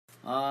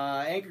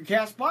Anchor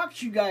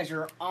Castbox, you guys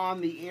are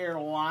on the air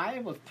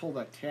live. Let's pull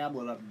that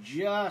tablet up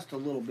just a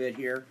little bit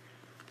here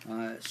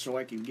so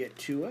I can get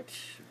to it.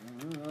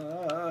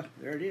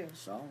 There it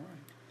is. All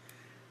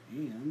right.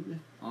 And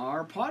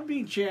our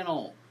Podbean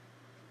channel.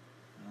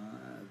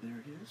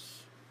 There it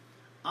is.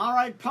 All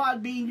right,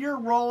 Podbean, you're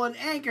rolling.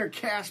 Anchor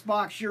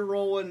Castbox, you're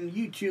rolling.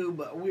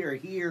 YouTube, we are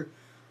here.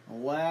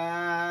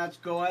 Let's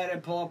go ahead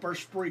and pull up our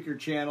Spreaker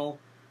channel.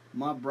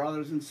 My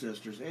brothers and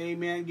sisters,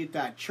 amen. Get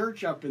that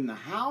church up in the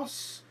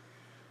house,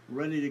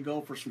 ready to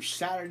go for some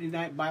Saturday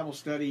night Bible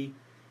study.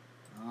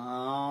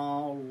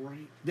 All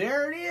right,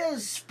 there it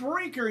is,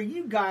 Spreaker.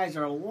 You guys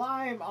are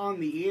live on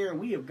the air.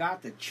 We have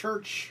got the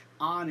church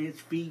on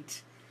its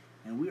feet,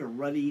 and we are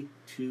ready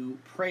to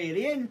pray it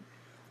in.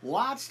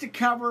 Lots to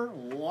cover,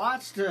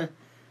 lots to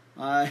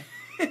cover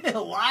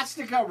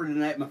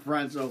tonight, my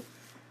friends. So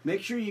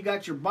make sure you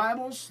got your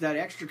Bibles, that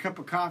extra cup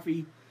of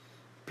coffee,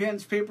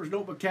 pens, papers,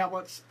 notebook,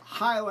 tablets,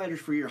 highlighters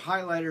for your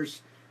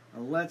highlighters.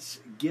 Let's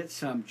get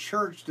some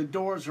church. The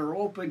doors are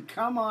open.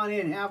 Come on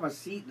in. Have a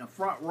seat in the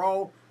front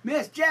row.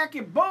 Miss Jackie,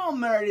 boom,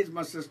 there it is,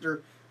 my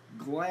sister.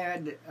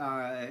 Glad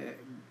to,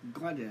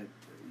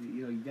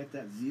 you got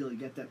that zeal, you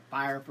got that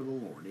fire for the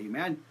Lord.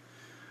 Amen.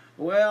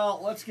 Well,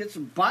 let's get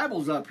some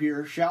Bibles up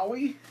here, shall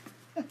we?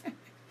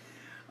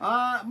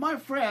 My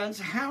friends,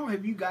 how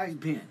have you guys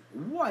been?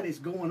 What is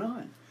going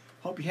on?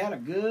 Hope you had a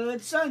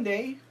good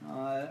Sunday,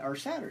 or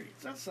Saturday.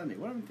 It's not Sunday.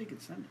 What am I thinking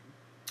Sunday?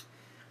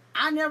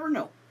 I never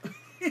know.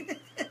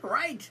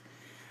 Right?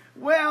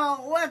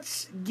 Well,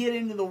 let's get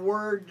into the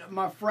Word,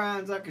 my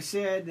friends. Like I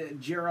said,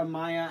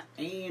 Jeremiah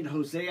and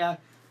Hosea,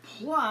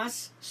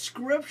 plus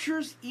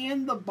scriptures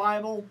in the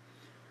Bible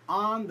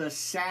on the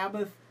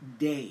Sabbath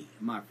day,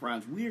 my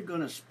friends. We are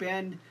going to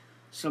spend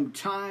some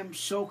time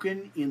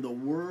soaking in the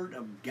Word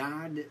of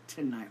God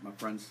tonight, my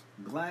friends.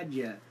 Glad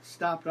you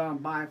stopped on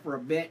by for a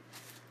bit.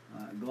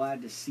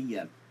 Glad to see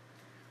you.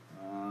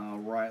 All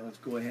right, let's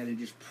go ahead and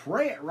just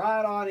pray it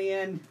right on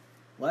in.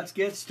 Let's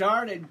get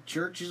started.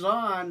 Church is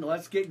on.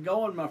 Let's get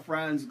going, my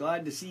friends.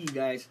 Glad to see you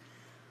guys.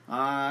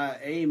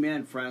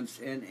 Amen, friends,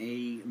 and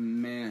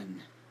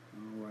amen.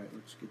 All right,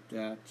 let's get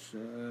that.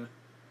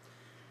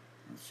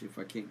 Let's see if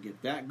I can't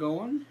get that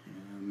going.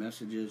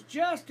 Messages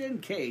just in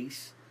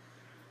case.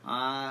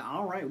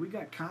 All right, we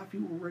got coffee.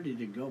 We're ready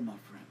to go, my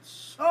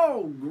friends.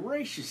 Oh,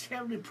 gracious,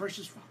 heavenly,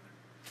 precious Father.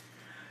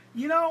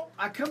 You know,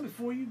 I come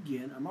before you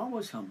again. I'm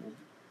always humbled,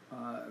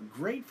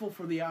 grateful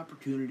for the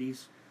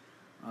opportunities,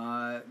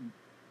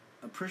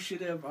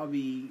 appreciative of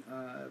the,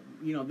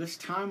 this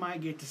time I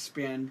get to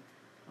spend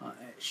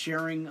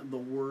sharing the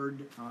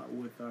Word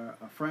with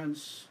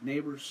friends,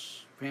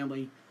 neighbors,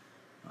 family,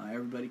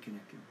 everybody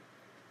connected.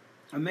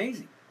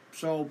 Amazing.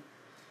 So,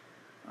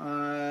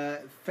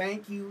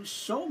 thank you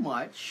so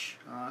much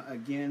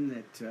again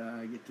that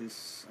I get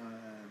this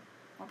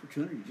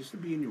opportunity just to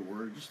be in your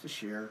Word, just to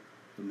share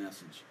the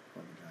message,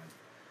 Father God.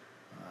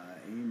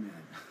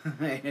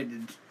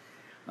 Amen.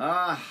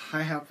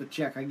 I have to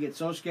check. I get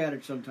so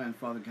scattered sometimes,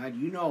 Father God.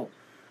 You know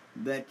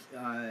that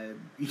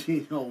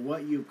you know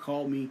what you've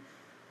called me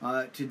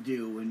to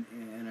do, and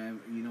I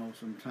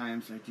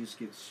sometimes I just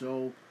get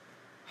so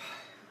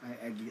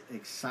I get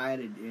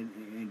excited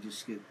and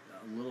just get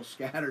a little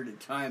scattered at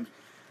times,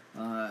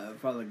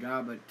 Father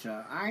God.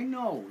 But I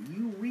know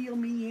you reel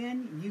me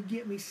in, you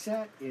get me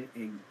set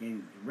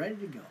and ready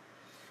to go.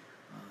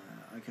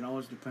 I can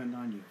always depend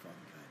on you, Father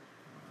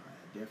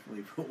God.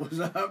 Definitely, if it was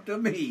up to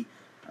me,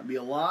 I'd be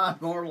a lot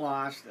more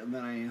lost than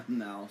I am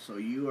now. So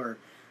you are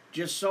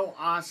just so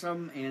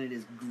awesome, and it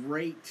is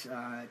great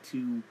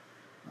to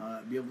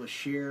be able to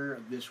share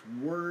this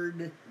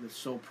Word that's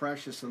so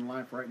precious in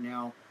life right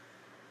now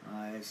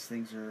as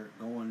things are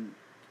going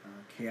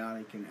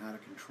chaotic and out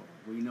of control.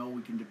 We know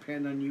we can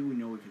depend on you. We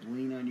know we can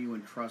lean on you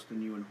and trust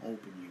in you and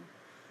hope in you.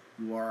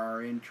 You are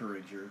our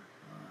encourager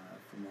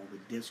from all the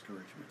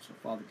discouragement. So,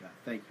 Father God,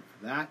 thank you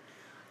for that.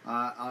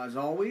 As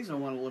always, I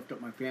want to lift up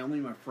my family,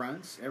 my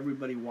friends,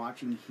 everybody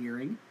watching,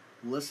 hearing,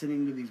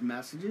 listening to these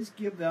messages.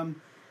 Give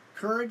them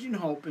courage and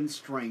hope and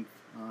strength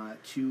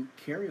to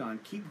carry on,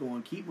 keep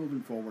going, keep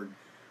moving forward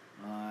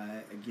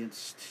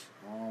against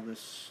all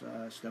this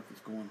stuff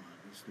that's going on,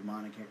 this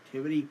demonic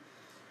activity,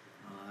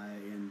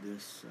 and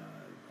this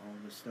all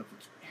this stuff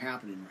that's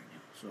happening right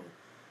now. So,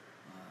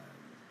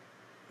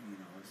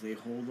 as they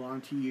hold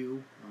on to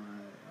you,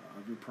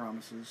 of your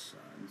promises,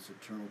 and this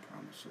eternal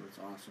promise. So it's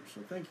awesome.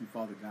 So thank you,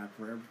 Father God,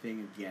 for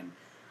everything again.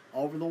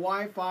 Over the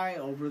Wi-Fi,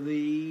 over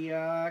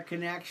the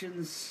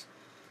connections,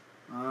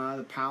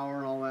 the power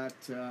and all that,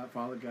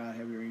 Father God,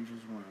 have your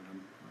angels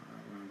around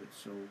it,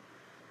 so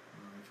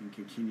I can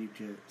continue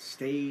to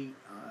stay,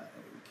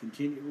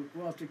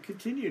 to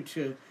continue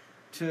to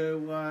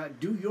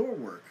do your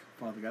work,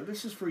 Father God.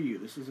 This is for you.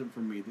 This isn't for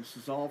me. This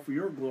is all for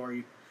your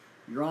glory,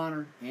 your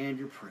honor, and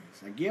your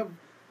praise. I give,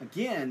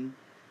 again,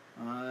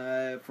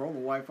 for all the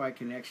Wi-Fi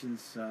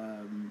connections,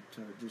 to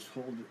just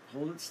hold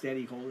it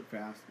steady, hold it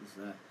fast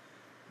as I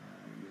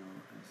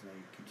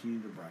continue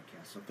to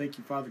broadcast. So thank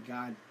you, Father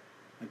God.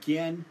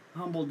 Again,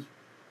 humbled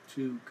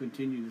to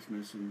continue this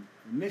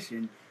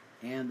mission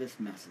and this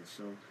message.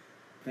 So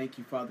thank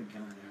you, Father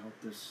God. I hope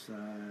this,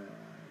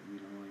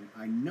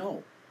 I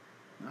know,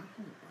 not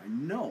hope, I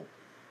know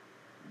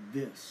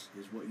this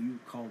is what you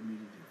called me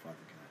to do, Father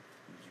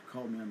God. As you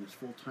called me on this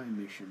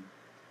full-time mission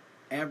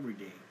every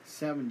day,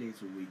 7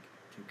 days a week,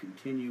 to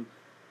continue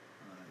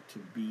to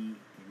be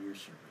in your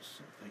service.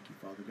 So thank you,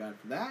 Father God,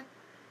 for that.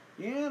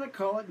 And I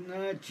call it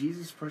in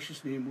Jesus'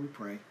 precious name we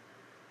pray.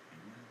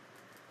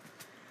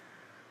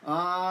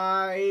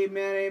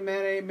 Amen,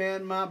 amen,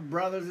 amen, my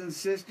brothers and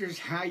sisters.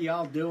 How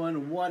y'all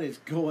doing? What is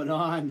going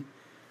on?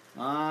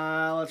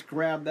 Let's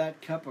grab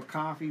that cup of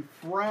coffee,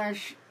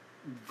 fresh,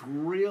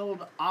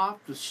 grilled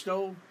off the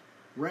stove,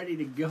 ready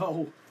to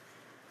go.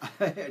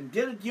 Did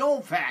it the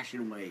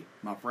old-fashioned way,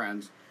 my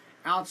friends.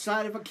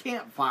 Outside of a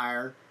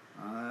campfire.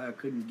 I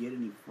couldn't get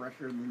any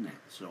fresher than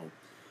that. So,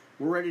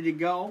 we're ready to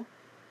go.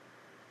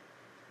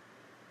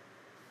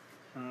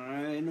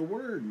 In the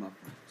Word, my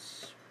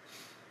friends.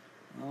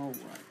 All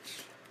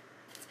right.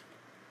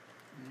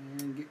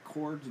 And get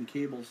cords and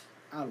cables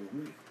out of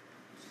the way.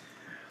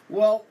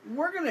 Well,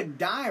 we're going to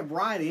dive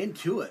right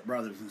into it,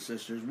 brothers and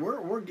sisters.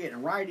 We're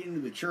getting right into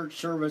the church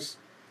service.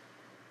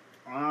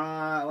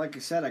 Like I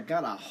said, I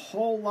got a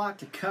whole lot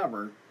to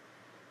cover.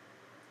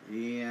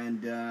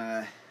 And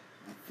I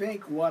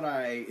think what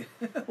I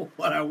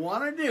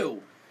want to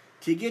do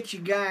to get you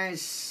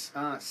guys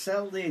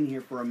settled in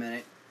here for a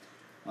minute,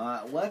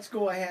 let's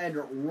go ahead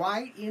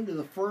right into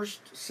the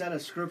first set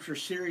of scripture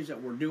series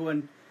that we're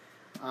doing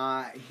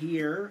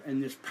here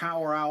in this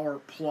Power Hour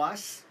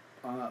Plus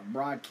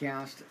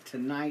broadcast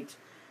tonight.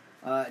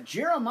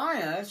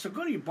 Jeremiah, so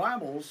go to your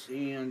Bibles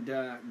and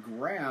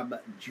grab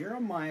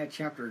Jeremiah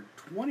chapter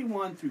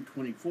 21 through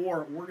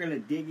 24. We're going to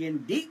dig in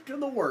deep to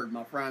the Word,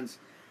 my friends.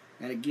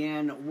 And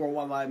again,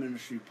 Worldwide Live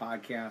Ministry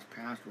Podcast,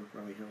 Pastor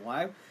Rick here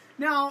live.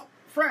 Now,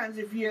 friends,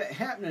 if you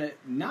happen to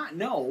not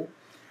know,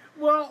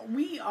 well,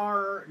 we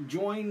are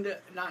joined,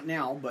 not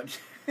now, but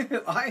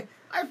I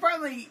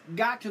finally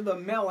got to the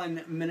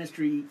Melon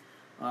Ministry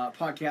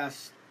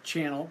podcast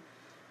channel.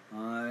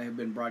 I have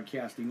been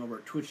broadcasting over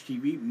at Twitch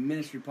TV,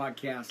 Ministry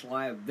Podcast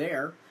Live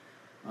there.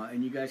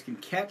 And you guys can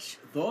catch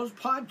those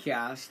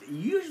podcasts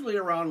usually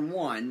around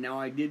 1. Now,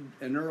 I did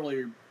an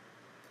earlier,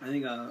 I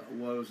think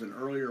was an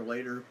earlier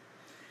later.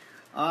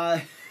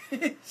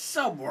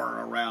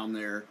 Somewhere around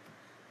there.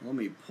 Let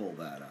me pull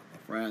that up, my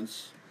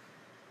friends.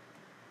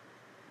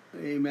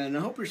 Amen. I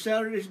hope your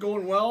Saturday's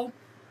going well.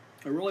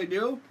 I really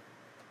do.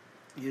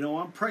 You know,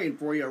 I'm praying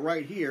for you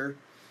right here.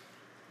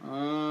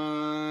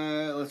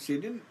 Let's see. I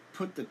didn't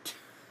put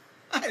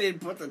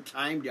the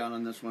time down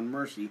on this one.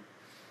 Mercy.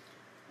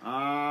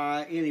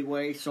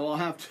 Anyway, so I'll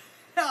have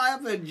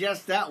to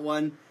adjust that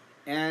one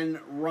and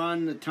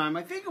run the time.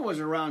 I think it was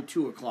around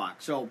 2 o'clock.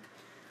 So,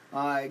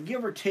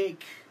 give or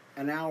take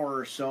an hour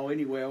or so.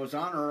 Anyway, I was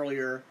on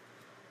earlier.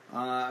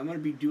 I'm going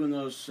to be doing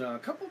those a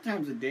couple of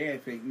times a day, I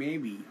think,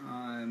 maybe.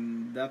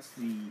 That's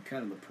the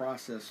kind of the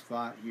process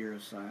thought here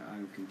as I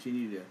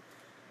continue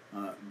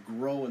to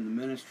grow in the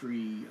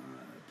ministry,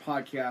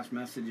 podcast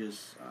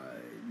messages,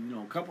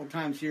 a couple of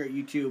times here at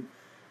YouTube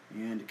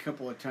and a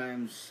couple of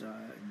times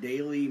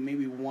daily,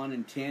 maybe 1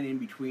 and 10 in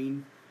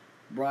between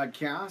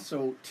broadcasts.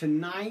 So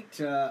tonight,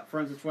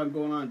 friends, that's why I'm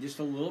going on just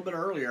a little bit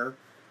earlier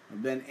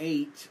than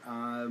 8.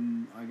 I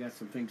got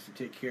some things to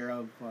take care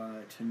of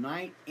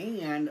tonight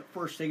and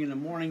first thing in the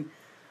morning.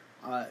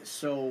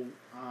 So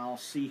I'll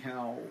see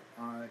how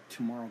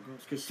tomorrow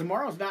goes. Because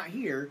tomorrow's not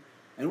here,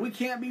 and we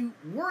can't be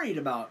worried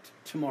about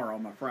tomorrow,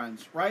 my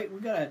friends. Right?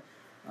 We gotta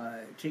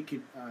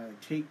take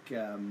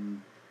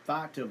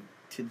thought of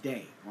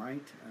today,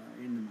 right?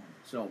 In the moment.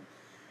 So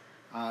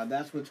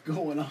that's what's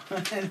going on.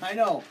 And I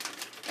know,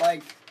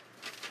 like.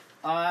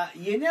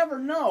 You never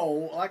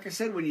know. Like I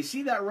said, when you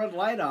see that red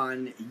light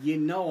on, you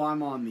know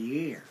I'm on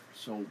the air.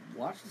 So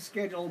watch the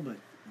schedule, but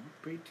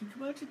don't pay too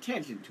much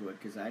attention to it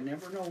because I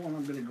never know when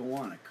I'm going to go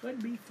on. It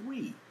could be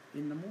 3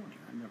 in the morning.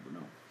 I never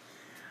know.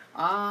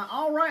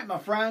 All right, my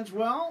friends.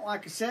 Well,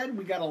 like I said,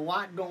 we got a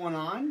lot going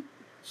on.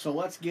 So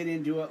let's get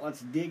into it.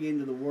 Let's dig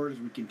into the Word as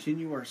we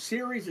continue our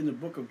series in the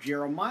book of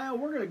Jeremiah.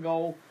 We're going to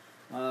go,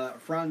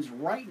 friends,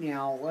 right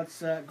now.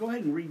 Let's go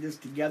ahead and read this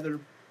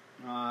together.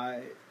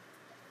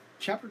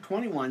 Chapter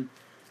 21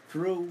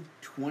 through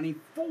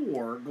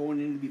 24,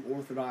 going into the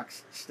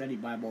Orthodox Study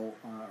Bible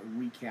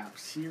recap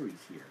series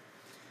here.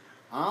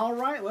 All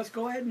right, let's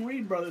go ahead and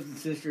read, brothers and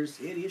sisters.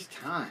 It is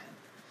time.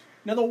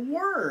 Now, the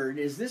word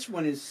is, this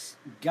one is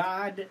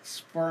God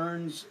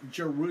spurns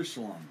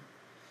Jerusalem.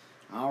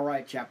 All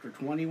right, chapter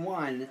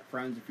 21,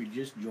 friends, if you're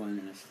just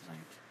joining us tonight.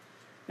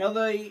 Now,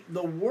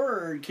 the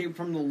word came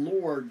from the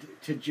Lord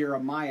to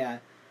Jeremiah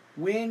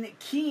when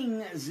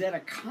King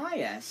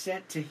Zedekiah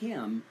sent to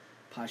him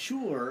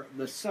Pashur,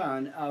 the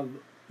son of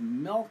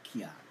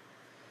Melchiah,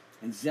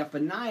 and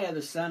Zephaniah,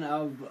 the son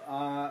of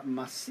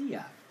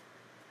Maaseiah.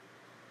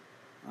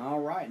 All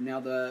right, now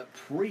the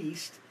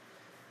priest,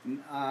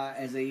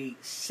 as they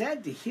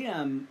said to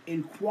him,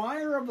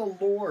 "Inquire of the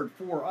Lord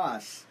for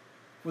us,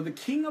 for the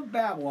king of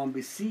Babylon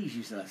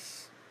besieges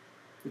us."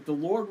 that the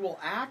Lord will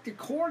act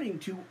according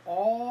to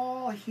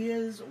all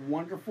his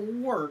wonderful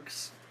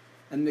works,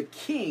 and the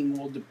King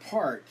will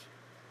depart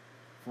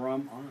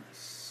from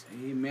us.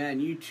 Amen.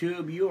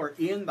 YouTube, you are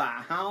in the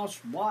house.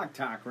 Blog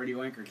Talk,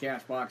 Radio Anchor,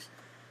 Castbox,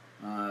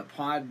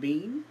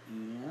 Podbean,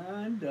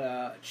 and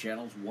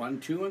channels 1,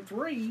 2, and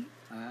 3.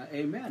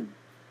 Amen.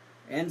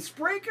 And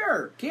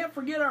Spreaker. Can't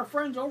forget our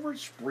friends over at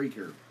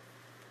Spreaker.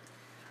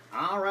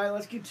 All right,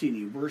 let's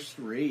continue. Verse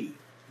 3.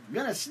 I'm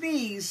going to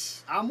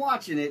sneeze. I'm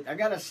watching it. I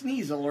got a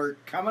sneeze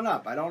alert coming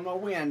up. I don't know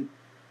when,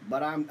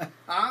 but I'm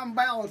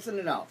balancing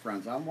it out,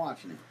 friends. I'm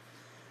watching it.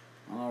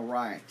 All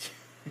right.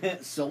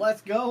 So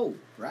let's go,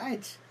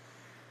 right?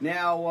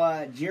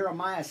 Now,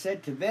 Jeremiah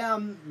said to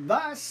them,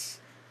 "Thus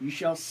you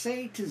shall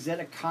say to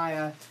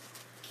Zedekiah,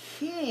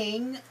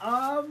 king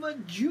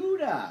of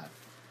Judah,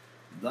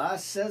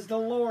 thus says the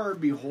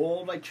Lord,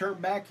 behold, I turn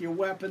back your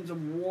weapons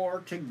of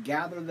war to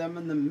gather them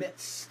in the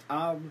midst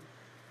of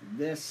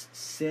this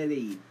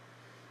city.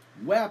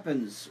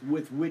 Weapons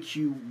with which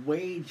you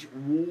wage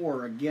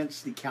war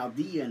against the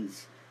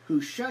Chaldeans, who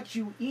shut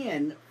you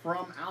in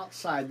from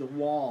outside the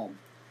wall.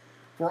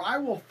 For I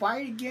will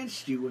fight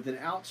against you with an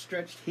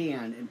outstretched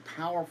hand and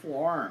powerful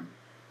arm,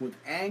 with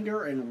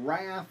anger and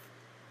wrath,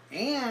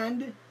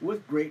 and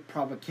with great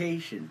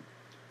provocation.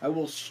 I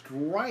will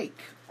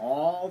strike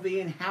all the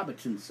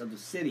inhabitants of the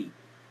city,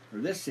 or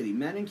this city,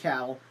 men and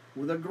cattle,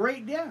 with a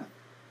great death.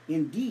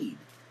 Indeed,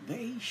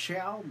 they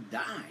shall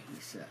die," he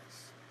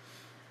says.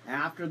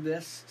 "After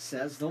this,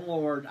 says the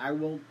Lord, I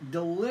will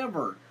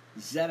deliver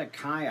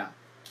Zedekiah,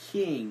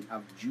 king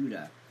of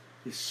Judah,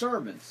 his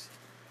servants,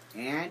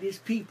 and his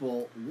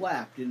people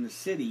left in the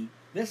city,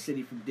 this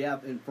city, from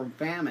death and from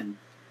famine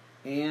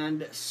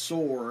and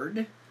sword,"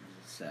 as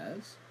it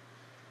says,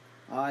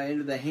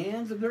 "into the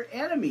hands of their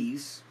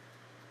enemies,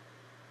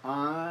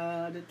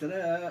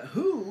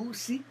 who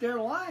seek their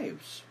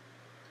lives.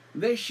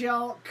 They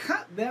shall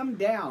cut them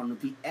down with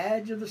the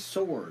edge of the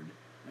sword.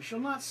 I shall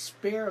not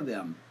spare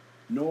them,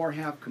 nor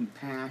have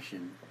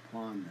compassion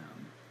upon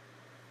them."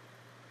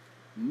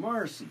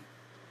 Mercy.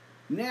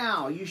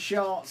 "Now you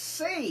shall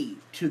say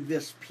to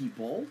this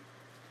people,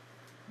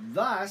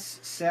 thus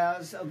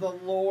says the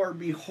Lord,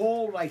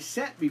 behold, I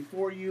set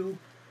before you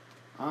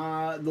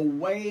the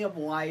way of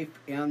life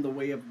and the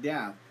way of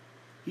death.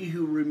 He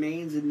who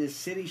remains in this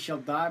city shall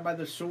die by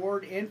the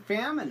sword and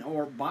famine,"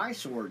 or by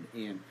sword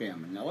and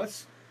famine. Now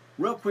let's,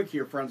 real quick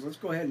here, friends, let's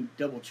go ahead and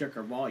double check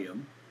our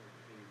volume.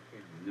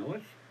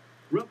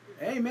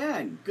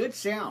 Amen. Good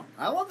sound.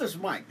 I love this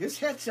mic. This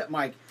headset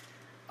mic.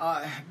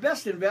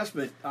 Best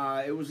investment.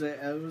 It was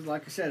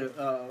like I said. It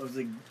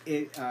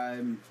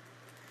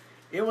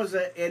was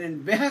an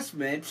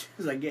investment.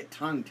 As I get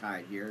tongue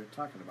tied here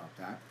talking about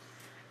that,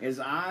 is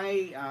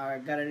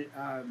I got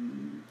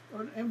an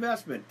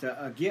investment,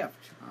 a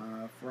gift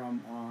from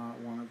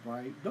one of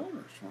my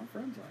donors, one of my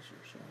friends last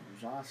year. So it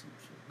was awesome.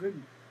 So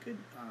good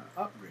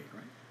upgrade,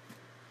 right?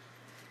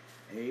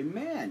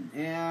 Amen.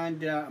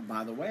 And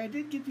by the way, I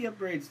did get the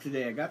upgrades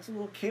today. I got some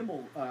little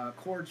cable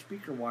cord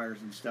speaker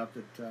wires and stuff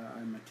that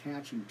I'm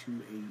attaching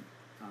to a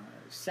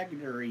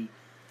secondary.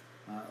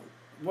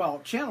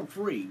 Channel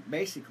 3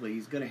 basically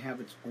is going to have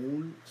its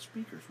own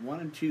speakers. 1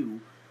 and 2,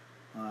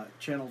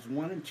 channels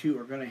 1 and 2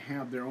 are going to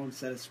have their own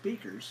set of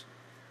speakers.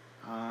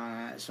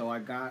 So I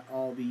got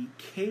all the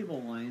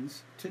cable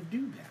lines to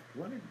do that.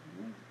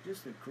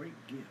 Just a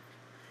great gift.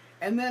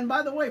 And then,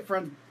 by the way,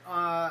 friends,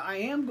 I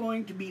am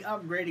going to be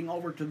upgrading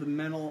over to the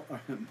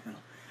Mail-In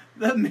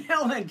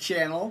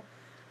channel,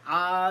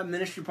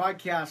 Ministry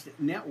Podcast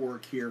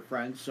Network here,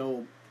 friends.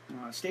 So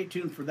stay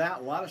tuned for that.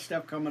 A lot of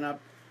stuff coming up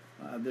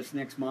this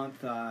next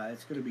month.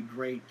 It's going to be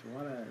great.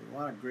 A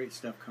lot of great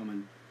stuff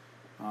coming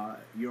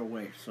your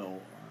way.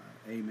 So,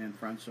 amen,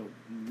 friends. So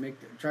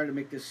try to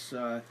make this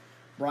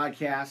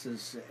broadcast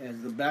as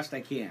the best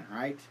I can.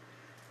 Right?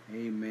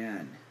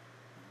 Amen.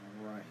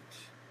 All right.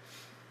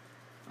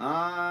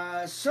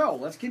 So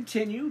let's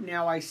continue.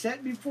 "Now I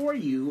set before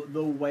you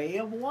the way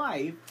of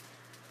life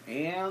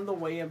and the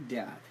way of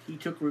death. He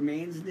took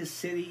remains in this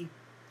city.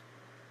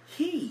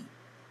 He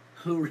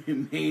who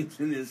remains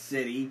in this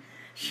city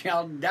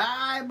shall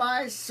die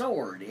by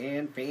sword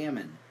and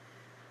famine.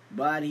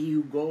 But he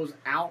who goes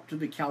out to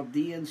the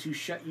Chaldeans who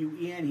shut you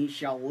in, he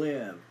shall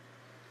live.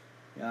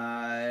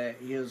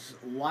 His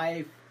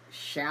life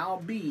shall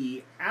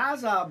be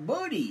as a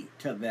booty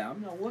to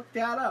them." Now look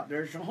that up.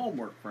 There's your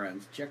homework,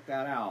 friends. Check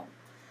that out.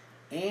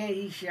 "And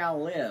he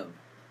shall live.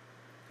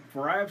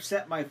 For I have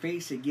set my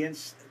face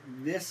against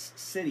this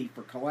city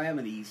for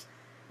calamities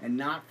and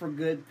not for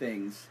good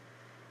things.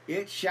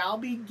 It shall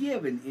be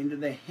given into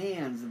the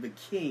hands of the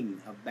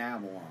king of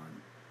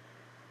Babylon,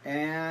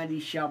 and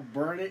he shall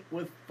burn it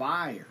with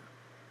fire."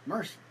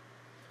 Mercy.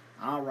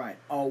 All right.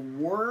 "A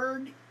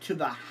word to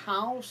the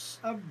house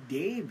of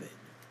David.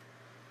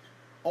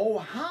 O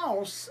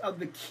house of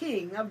the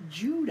king of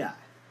Judah,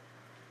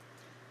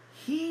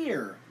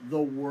 hear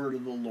the word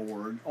of the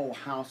Lord, O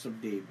house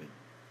of David.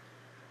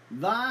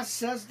 Thus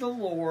says the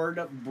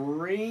Lord,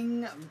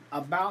 bring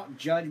about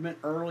judgment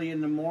early in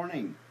the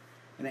morning,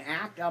 and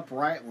act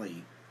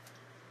uprightly.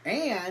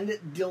 and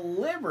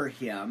deliver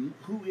him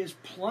who is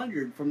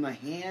plundered from the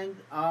hand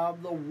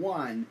of the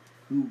one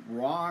who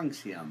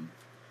wrongs him,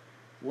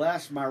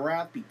 lest my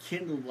wrath be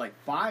kindled like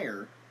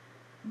fire,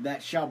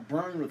 that shall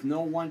burn with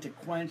no one to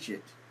quench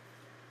it.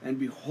 And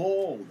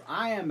behold,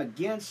 I am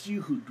against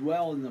you who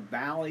dwell in the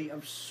valley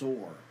of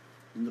Sor,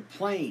 in the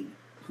plain,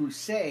 who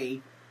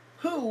say,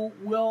 who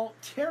will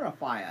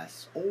terrify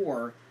us,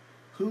 or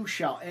who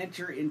shall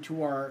enter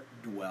into our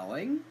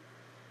dwelling?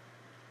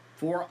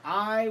 For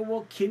I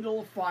will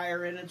kindle a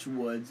fire in its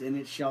woods, and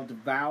it shall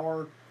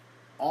devour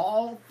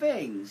all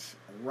things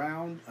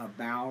round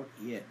about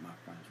it, my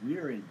friends. We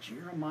are in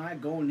Jeremiah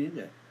going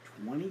into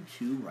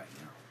 22 right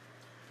now.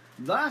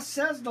 Thus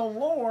says the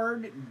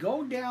Lord,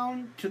 go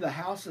down to the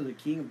house of the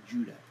king of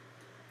Judah,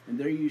 and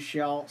there you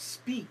shall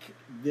speak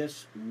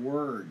this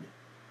word.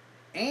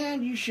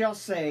 And you shall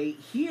say,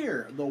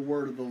 hear the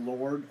word of the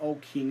Lord, O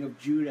king of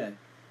Judah,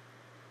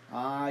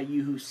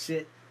 you who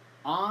sit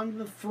on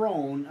the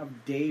throne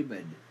of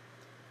David,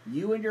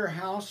 you and your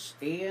house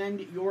and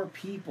your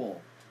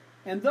people,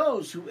 and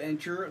those who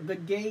enter the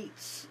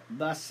gates.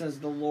 Thus says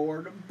the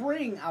Lord,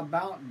 bring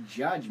about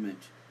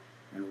judgment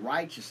and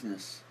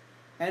righteousness,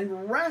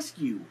 and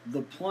rescue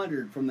the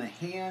plundered from the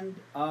hand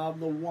of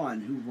the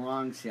one who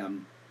wrongs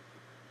him.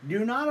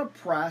 Do not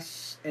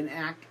oppress and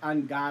act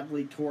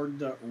ungodly toward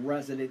the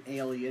resident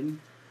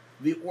alien,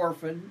 the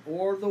orphan,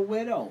 or the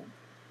widow.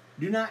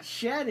 Do not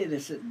shed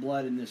innocent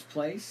blood in this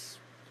place.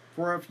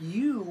 For if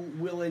you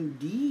will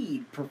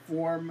indeed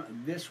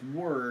perform this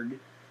word,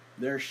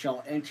 there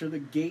shall enter the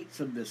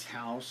gates of this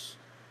house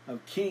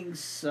of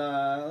kings,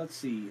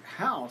 house,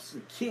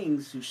 the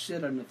kings who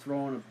sit on the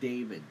throne of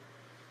David.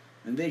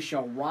 And they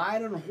shall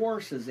ride on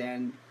horses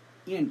and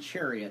in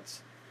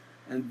chariots,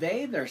 and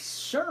they, their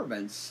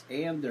servants,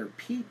 and their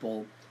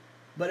people.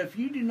 But if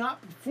you do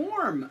not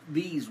perform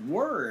these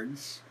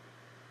words,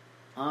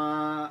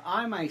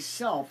 I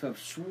myself have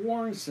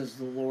sworn, says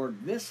the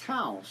Lord, this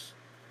house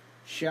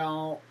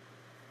shall,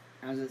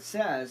 as it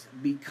says,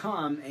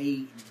 become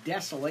a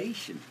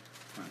desolation.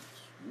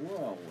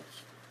 Whoa,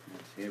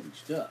 that's heavy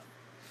stuff.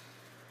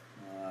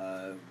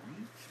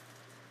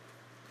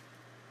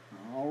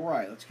 All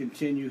right, let's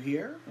continue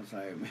here, as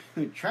I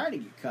try to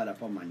get caught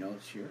up on my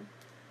notes here.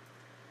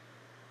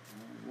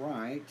 All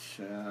right,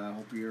 I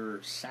hope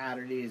your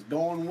Saturday is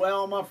going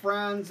well, my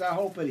friends. I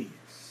hope it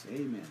is.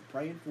 Amen.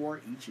 Praying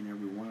for each and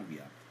every one of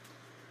you.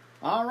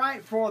 All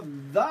right, for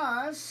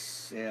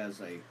thus,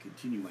 as I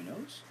continue my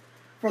notes,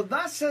 for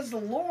thus says the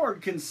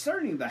Lord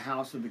concerning the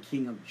house of the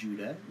king of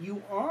Judah,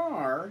 you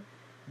are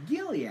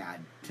Gilead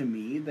to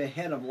me, the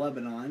head of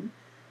Lebanon.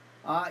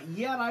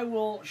 Yet I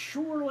will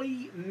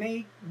surely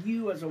make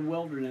you as a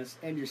wilderness,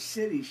 and your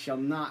cities shall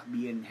not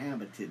be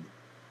inhabited.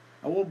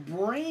 I will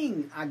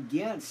bring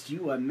against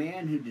you a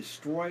man who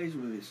destroys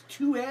with his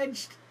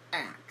two-edged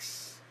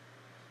axe,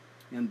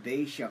 and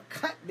they shall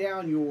cut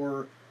down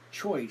your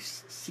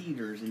choice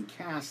cedars and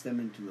cast them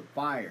into the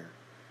fire.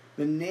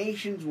 The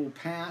nations will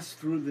pass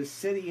through the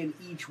city, and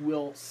each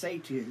will say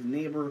to his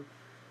neighbor,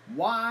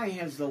 why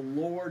has the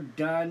Lord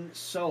done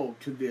so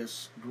to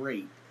this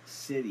great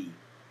city?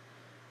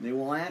 They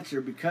will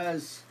answer,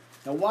 because,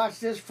 now watch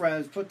this,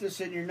 friends, put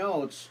this in your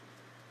notes.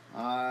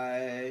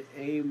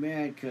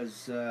 Amen,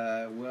 because,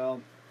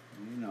 you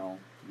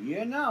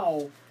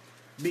know,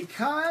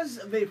 because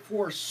they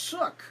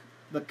forsook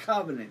the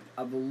covenant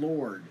of the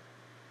Lord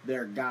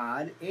their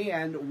God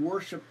and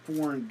worship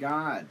foreign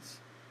gods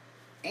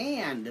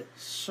and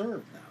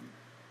serve them.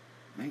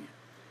 Man.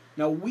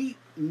 Now weep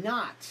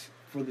not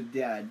for the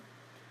dead,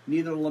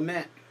 neither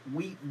lament,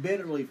 weep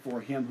bitterly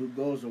for him who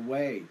goes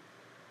away.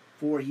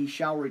 For he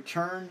shall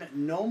return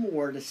no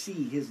more to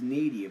see his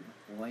native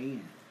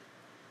land.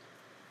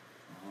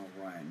 All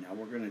right, now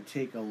we're going to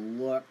take a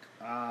look,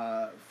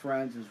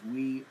 friends, as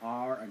we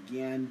are,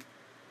 again,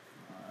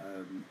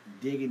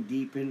 digging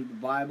deep into the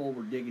Bible.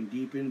 We're digging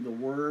deep into the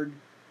Word,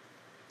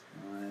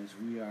 as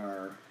we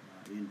are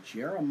in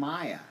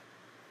Jeremiah.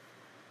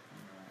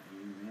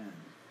 Amen.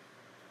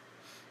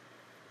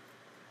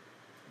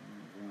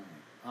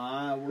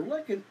 All right. We're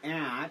looking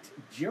at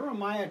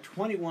Jeremiah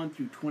 21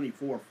 through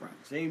 24,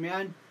 friends.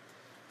 Amen.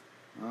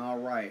 All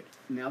right.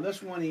 Now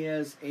this one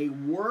is a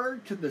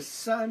word to the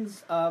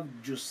sons of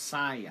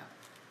Josiah.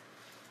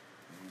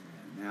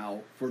 Amen.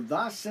 Now, for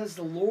thus says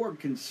the Lord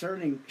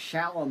concerning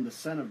Shallum the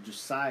son of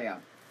Josiah,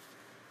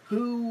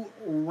 who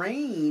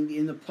reigned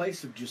in the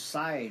place of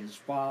Josiah his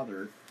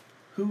father,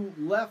 who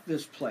left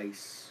this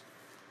place.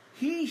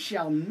 He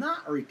shall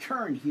not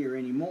return here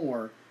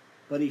anymore,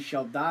 but he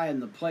shall die in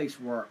the place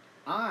where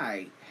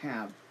I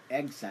have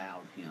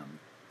exiled him.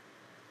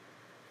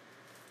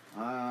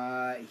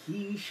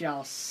 He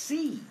shall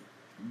see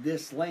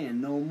this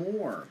land no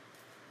more.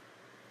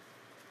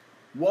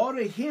 Woe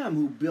to him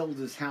who builds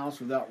his house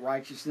without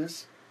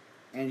righteousness,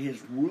 and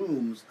his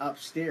rooms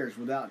upstairs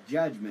without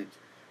judgment,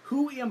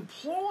 who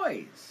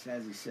employs,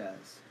 as he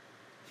says,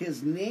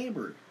 his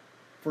neighbor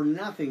for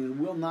nothing and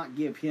will not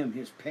give him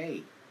his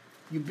pay.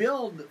 You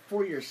build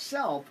for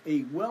yourself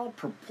a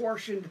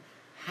well-proportioned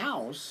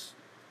house,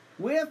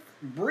 with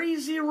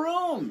breezy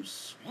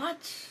rooms.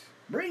 What?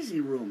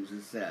 Breezy rooms,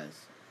 it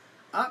says.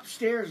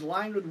 Upstairs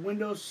lined with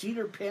windows,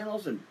 cedar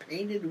panels, and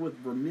painted with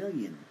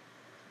vermilion.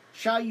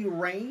 Shall you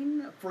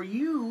reign? For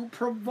you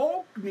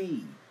provoked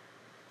me,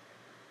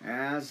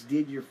 as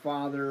did your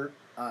father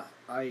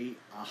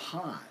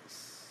Ahaz.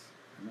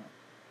 No.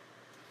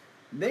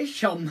 They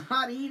shall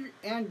not eat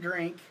and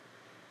drink.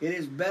 It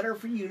is better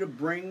for you to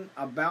bring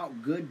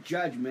about good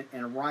judgment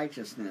and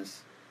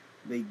righteousness.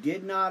 They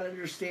did not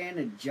understand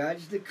and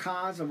judge the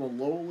cause of a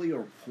lowly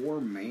or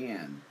poor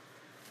man.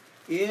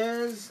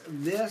 Is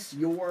this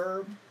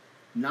your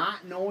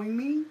not knowing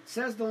me,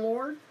 says the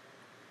Lord?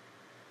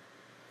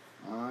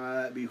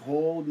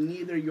 Behold,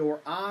 neither your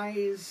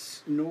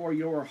eyes nor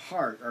your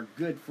heart are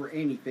good for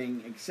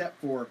anything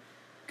except for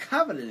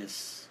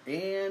covetousness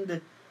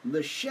and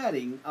the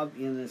shedding of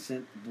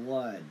innocent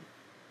blood,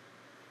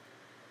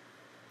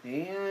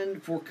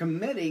 and for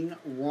committing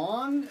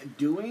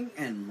wrongdoing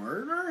and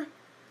murder.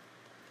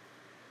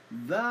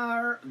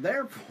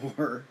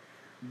 Therefore,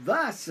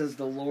 thus says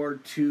the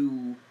Lord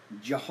to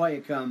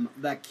Jehoiakim,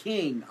 the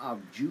king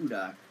of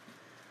Judah,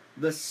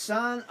 the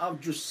son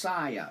of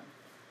Josiah,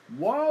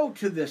 woe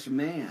to this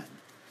man,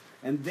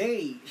 and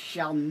they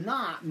shall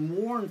not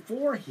mourn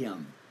for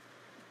him,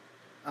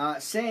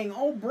 saying,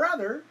 O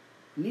brother,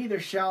 neither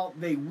shall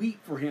they weep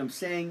for him,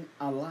 saying,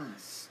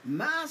 Alas,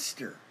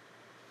 master.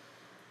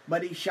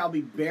 But he shall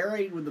be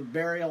buried with the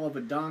burial of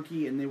a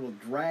donkey, and they will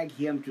drag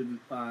him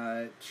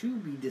to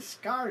be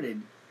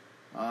discarded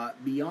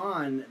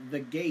beyond the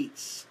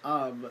gates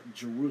of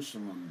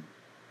Jerusalem.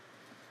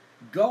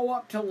 Go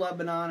up to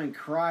Lebanon and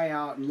cry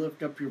out and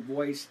lift up your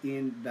voice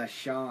in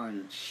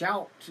Bashan.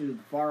 Shout to the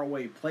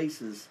faraway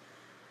places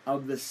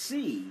of the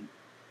sea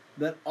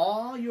that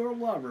all your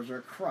lovers are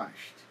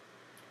crushed.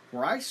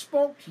 For I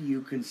spoke to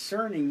you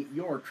concerning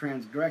your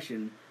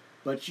transgression,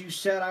 but you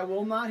said, I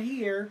will not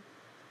hear.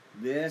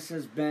 This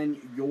has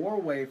been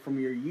your way from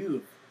your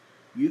youth.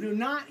 You do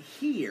not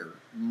hear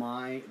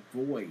my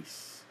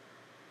voice.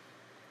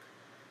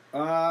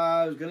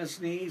 I was going to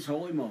sneeze.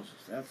 Holy Moses.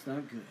 That's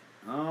not good.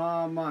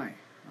 Oh, my.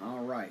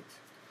 All right.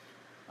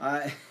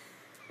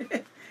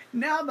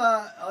 Now,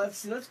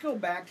 let's go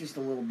back just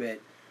a little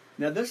bit.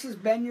 Now, this has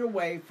been your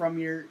way from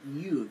your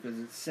youth, as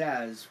it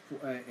says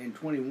in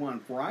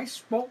 21. For I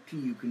spoke to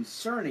you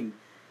concerning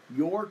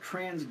your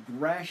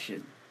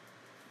transgression.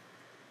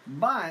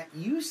 But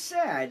you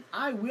said,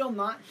 I will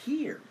not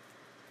hear.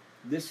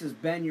 This has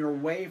been your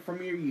way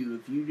from your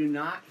youth. You do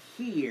not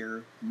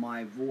hear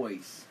my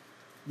voice.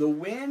 The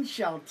wind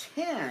shall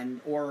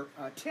tend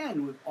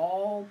with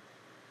all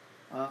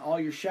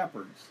your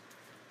shepherds,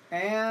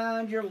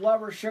 and your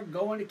lovers shall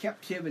go into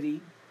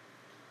captivity.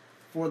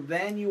 For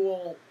then you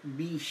will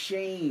be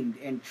shamed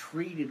and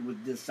treated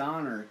with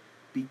dishonor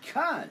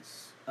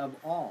because of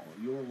all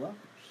your lovers.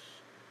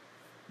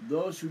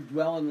 Those who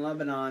dwell in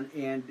Lebanon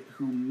and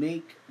who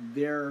make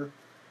their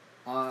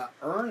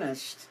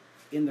earnest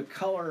in the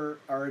color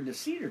or in the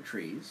cedar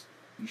trees,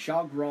 you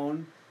shall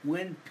groan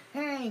when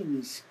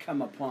pangs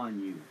come upon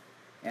you,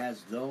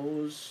 as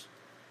those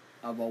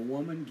of a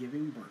woman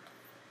giving birth.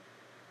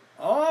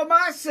 Oh,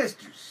 my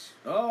sisters!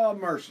 Oh,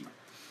 mercy.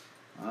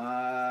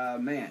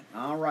 Man.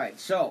 All right.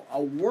 So,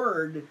 a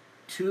word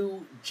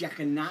to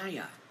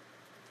Jeconiah.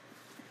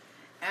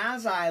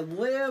 As I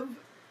live...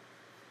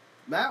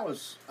 That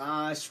was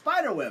a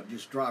spider web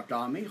just dropped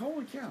on me.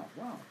 Holy cow.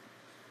 Wow.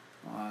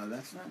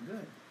 That's not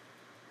good.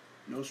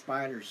 No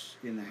spiders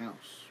in the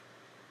house.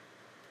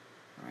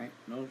 All right?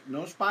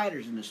 No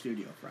spiders in the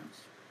studio,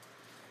 friends.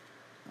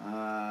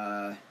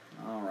 All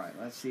right.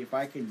 Let's see if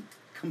I can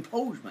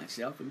compose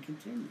myself and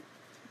continue.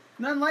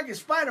 Nothing like a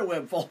spider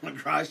web falling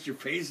across your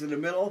face in the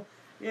middle.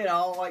 You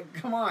know, like,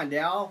 come on,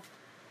 Dal.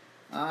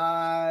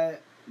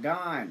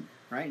 Gone.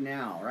 Right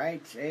now,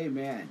 right?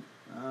 Amen.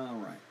 All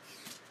right.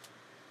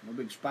 No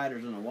big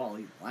spiders on the wall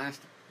either.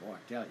 Plastic. Boy,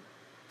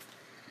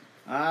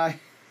 I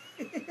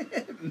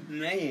tell you.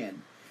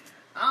 Man.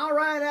 All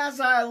right, as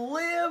I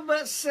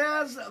live,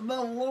 says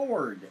the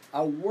Lord.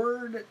 A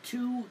word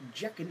to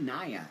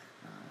Jeconiah.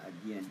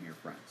 Again here,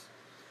 friends.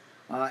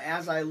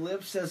 As I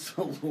live, says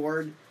the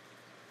Lord,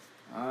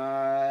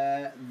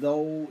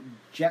 though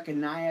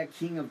Jeconiah,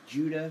 king of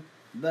Judah,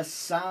 the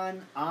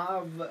son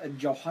of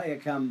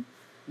Jehoiakim,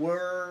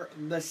 were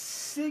the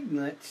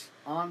signet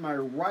on my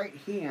right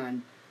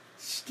hand,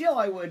 still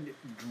I would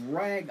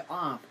drag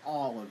off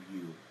all of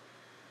you.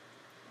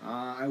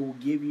 I will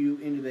give you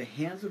into the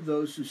hands of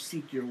those who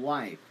seek your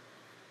life,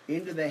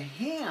 into the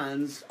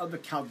hands of the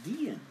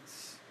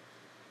Chaldeans,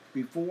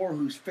 before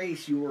whose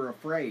face you were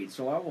afraid.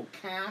 So I will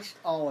cast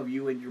all of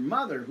you and your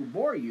mother who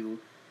bore you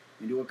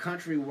into a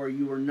country where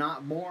you were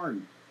not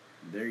born.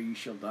 There you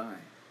shall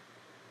die.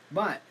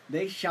 But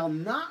they shall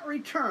not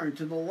return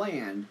to the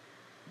land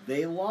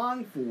they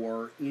long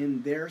for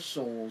in their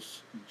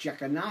souls.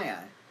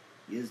 Jeconiah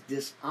is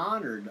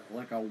dishonored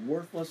like a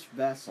worthless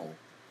vessel.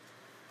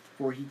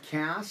 For he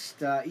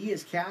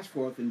is cast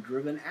forth and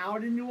driven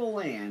out into a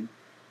land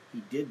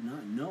he did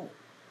not know.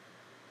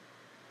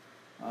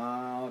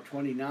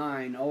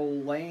 29. O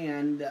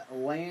land,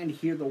 land,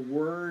 hear the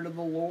word of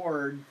the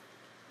Lord.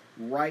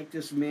 Write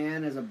this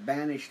man as a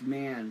banished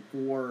man,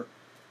 for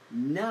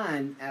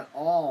none at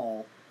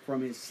all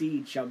from his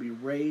seed shall be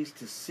raised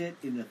to sit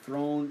in the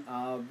throne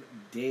of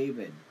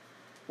David,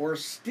 or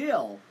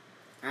still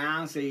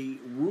as a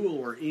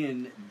ruler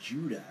in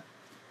Judah.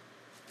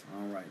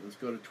 All right, let's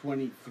go to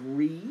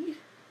 23,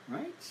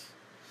 right?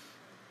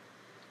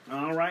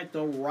 All right,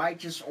 the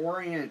righteous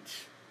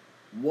orient.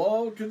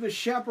 Woe to the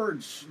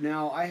shepherds.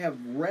 Now, I have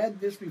read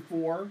this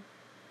before.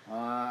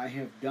 I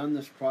have done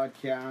this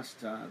podcast,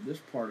 this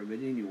part of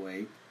it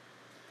anyway.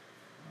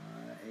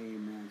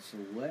 Amen. So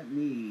let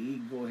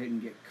me go ahead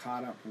and get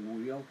caught up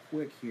real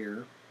quick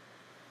here.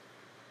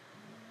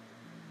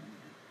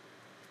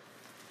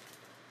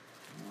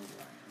 All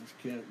right, let's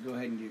go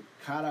ahead and get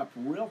caught up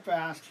real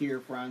fast here,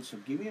 friends. So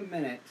give me a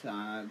minute.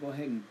 Go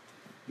ahead and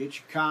get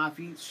your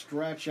coffee,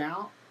 stretch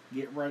out,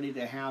 get ready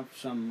to have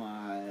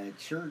some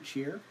church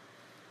here.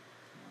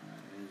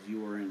 As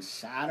you are in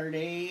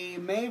Saturday,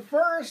 May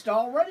 1st,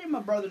 already, my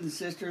brothers and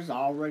sisters,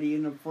 already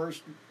in the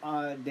first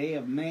day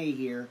of May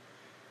here,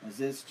 as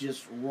it's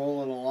just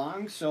rolling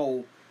along.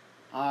 So,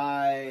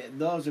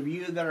 those of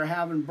you that are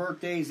having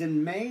birthdays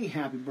in May,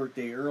 happy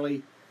birthday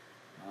early.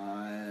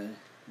 You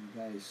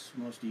guys,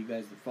 most of you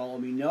guys that follow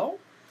me know.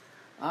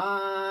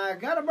 I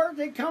got a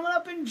birthday coming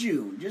up in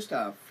June. Just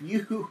a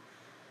few,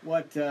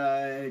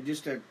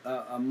 just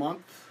a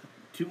month,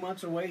 2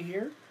 months away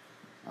here.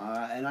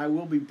 And I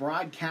will be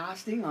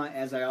broadcasting,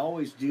 as I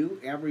always do,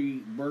 every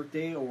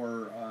birthday,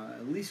 or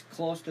at least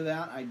close to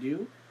that, I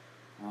do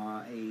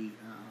a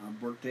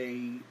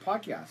birthday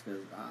podcast.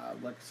 Because,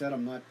 like I said,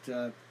 I'm not,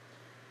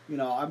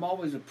 I'm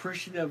always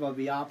appreciative of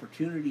the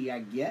opportunity I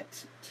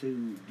get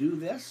to do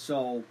this.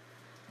 So,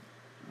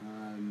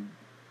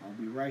 I'll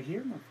be right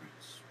here, my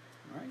friends.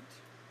 All right?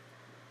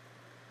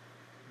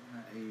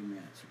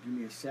 Amen. So, give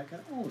me a second.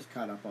 I'm always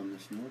caught up on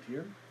this note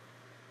here.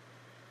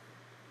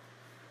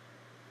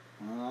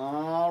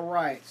 All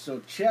right,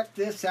 so check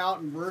this out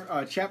in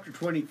chapter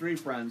 23,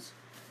 friends.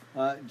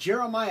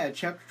 Jeremiah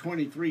chapter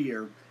 23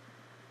 here.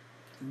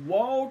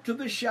 Woe to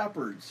the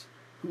shepherds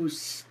who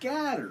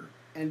scatter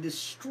and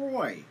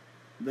destroy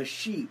the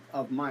sheep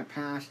of my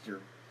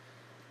pasture.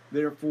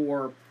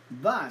 Therefore,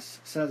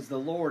 thus says the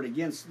Lord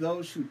against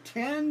those who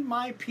tend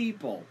my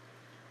people.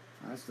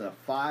 That's the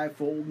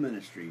fivefold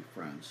ministry,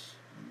 friends.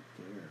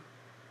 Right there.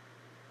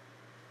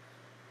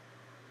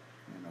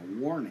 And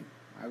a warning.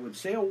 I would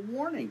say a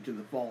warning to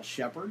the false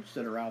shepherds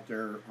that are out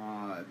there.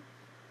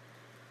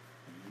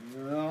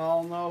 You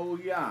all know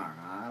who you are.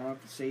 I don't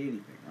have to say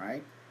anything,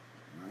 right?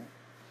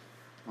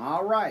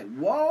 All right.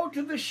 Woe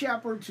to the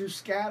shepherds who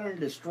scatter and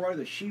destroy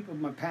the sheep of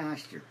my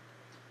pasture.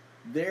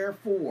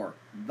 Therefore,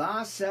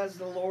 thus says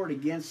the Lord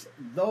against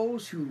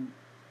those who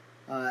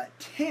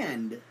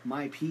tend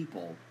my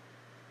people.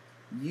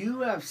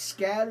 You have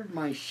scattered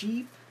my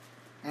sheep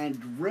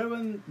and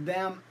driven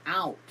them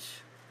out.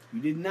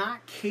 You did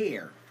not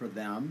care for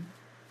them.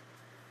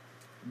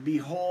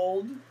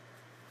 Behold,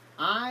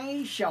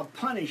 I shall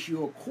punish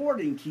you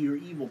according to your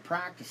evil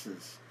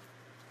practices.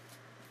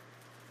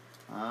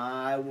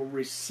 I will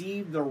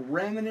receive the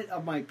remnant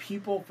of my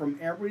people from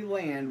every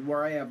land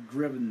where I have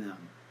driven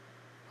them.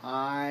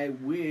 I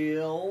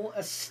will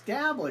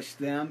establish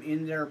them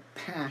in their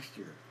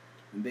pasture,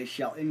 and they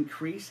shall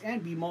increase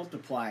and be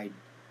multiplied.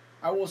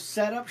 I will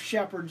set up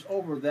shepherds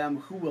over them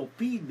who will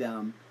feed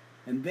them,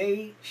 and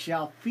they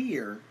shall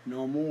fear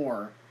no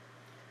more,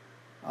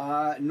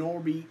 nor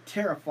be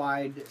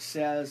terrified,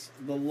 says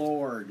the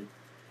Lord.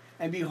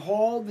 And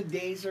behold, the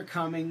days are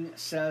coming,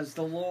 says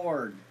the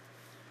Lord,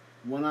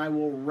 when I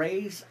will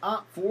raise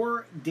up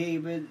for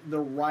David the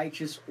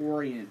righteous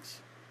orient,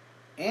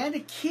 and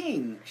a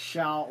king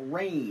shall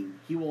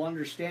reign. He will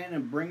understand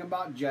and bring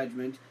about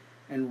judgment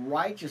and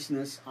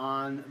righteousness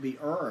on the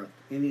earth.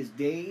 In his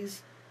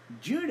days,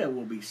 Judah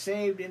will be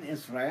saved, and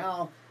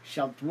Israel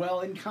shall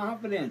dwell in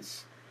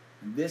confidence.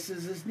 This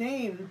is his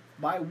name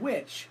by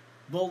which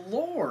the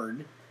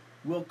Lord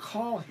will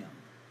call him.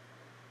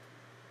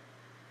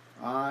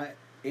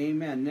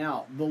 Amen.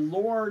 Now, the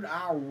Lord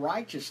our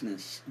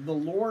righteousness, the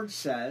Lord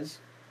says,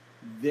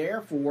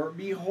 therefore,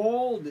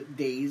 behold,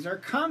 days are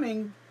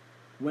coming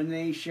when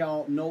they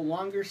shall no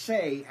longer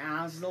say,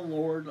 as the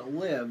Lord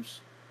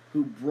lives,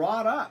 who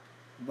brought up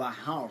the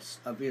house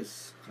of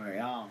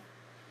Israel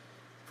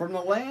from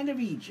the land of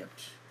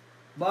Egypt.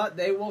 But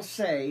they will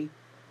say,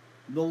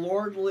 the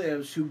Lord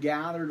lives, who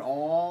gathered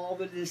all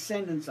the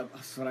descendants of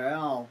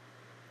Israel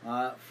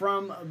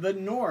from the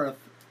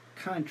north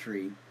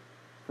country,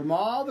 from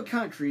all the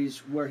countries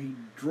where he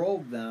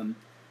drove them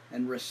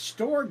and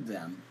restored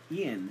them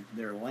in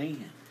their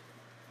land.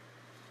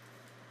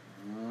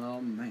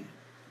 Oh, man.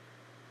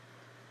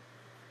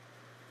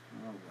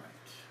 All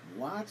right.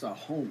 Lots of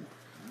homework.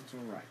 That's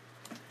all right.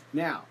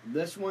 Now,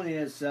 this one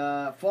is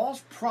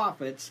false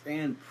prophets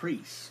and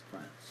priests,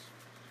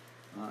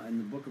 friends, in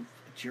the book of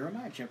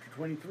Jeremiah, chapter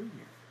 23 here.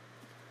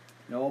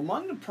 Now,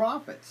 among the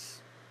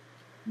prophets,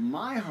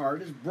 my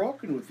heart is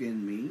broken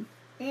within me,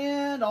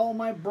 and all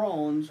my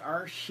bones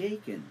are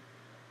shaken.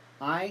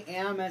 I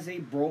am as a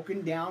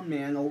broken down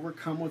man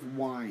overcome with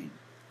wine,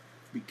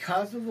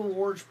 because of the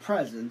Lord's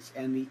presence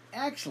and the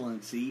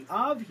excellency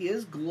of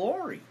his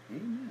glory.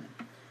 Amen.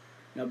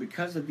 Now,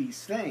 because of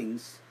these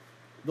things,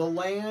 the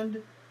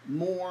land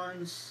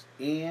mourns,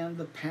 and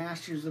the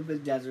pastures of the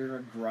desert are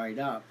dried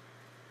up.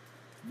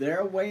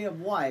 Their way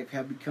of life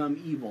have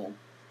become evil,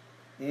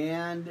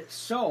 and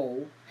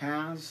so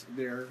has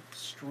their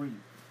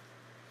strength.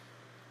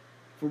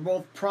 For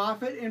both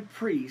prophet and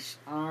priest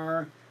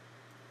are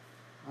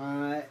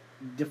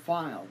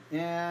defiled,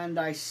 and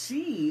I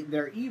see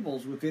their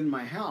evils within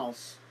my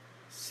house,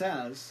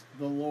 says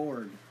the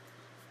Lord.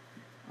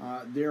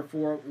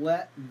 Therefore,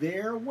 let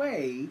their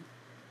way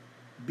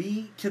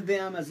be to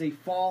them as they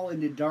fall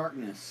into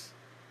darkness,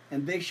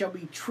 and they shall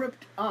be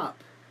tripped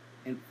up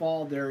and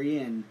fall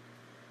therein,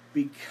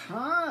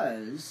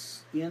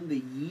 because in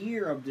the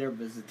year of their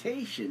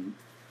visitation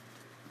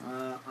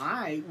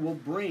I will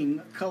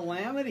bring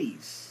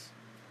calamities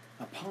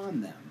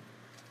upon them.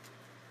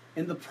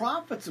 And the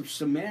prophets of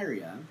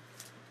Samaria,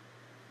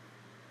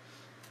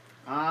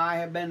 I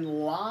have been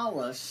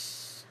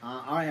lawless,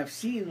 I have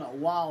seen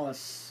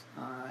lawless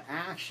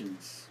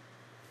actions.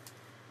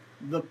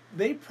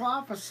 They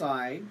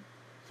prophesy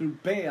through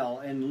Baal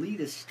and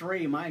lead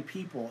astray my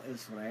people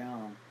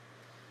Israel.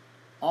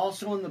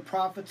 Also in the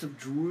prophets of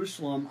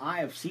Jerusalem I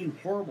have seen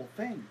horrible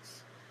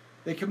things.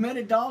 They commit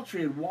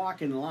adultery and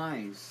walk in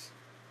lies.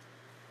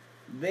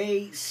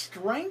 They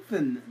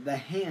strengthen the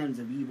hands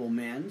of evil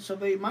men so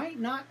they might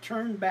not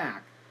turn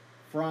back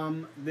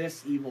from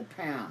this evil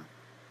path.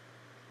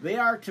 They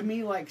are to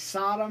me like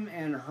Sodom,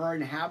 and her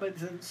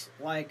inhabitants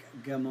like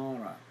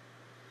Gomorrah.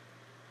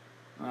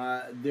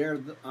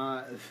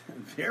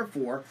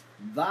 Therefore,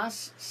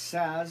 thus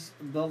says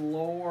the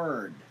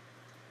Lord.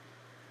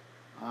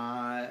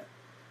 Let's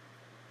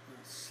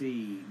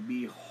see.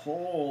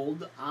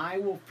 Behold, I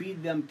will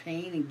feed them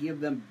pain and give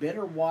them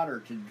bitter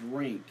water to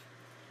drink,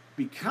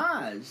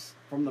 because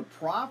from the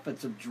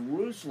prophets of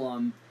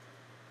Jerusalem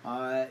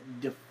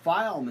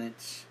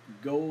defilement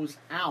goes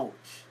out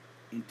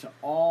into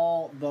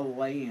all the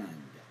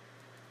land.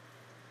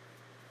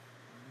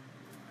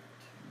 All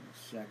right, a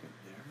second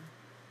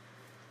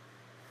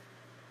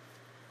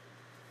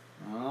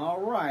there.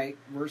 All right,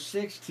 verse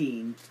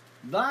 16.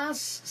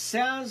 Thus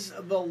says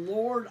the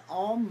Lord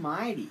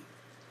Almighty,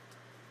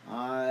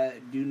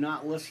 do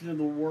not listen to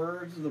the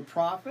words of the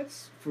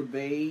prophets, for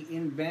they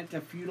invent a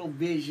futile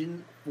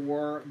vision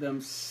for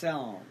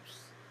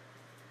themselves.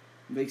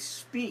 They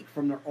speak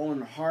from their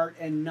own heart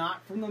and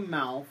not from the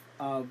mouth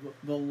of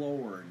the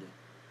Lord.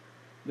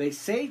 They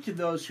say to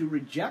those who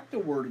reject the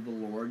word of the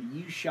Lord,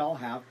 you shall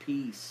have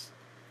peace.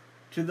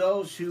 To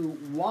those who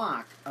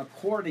walk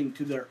according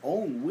to their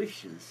own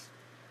wishes,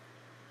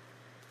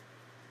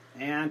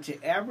 and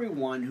to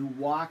everyone who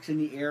walks in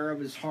the error of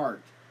his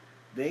heart,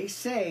 they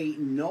say,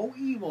 no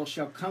evil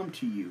shall come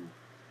to you,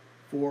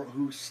 for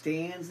who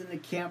stands in the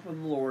camp of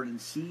the Lord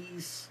and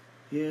sees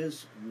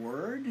his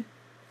word?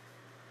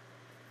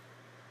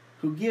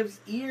 Who gives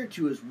ear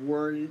to his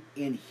word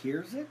and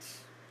hears it?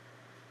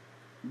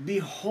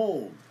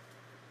 Behold,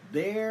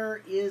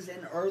 there is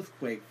an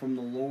earthquake from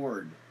the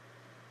Lord,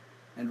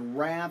 and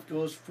wrath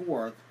goes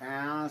forth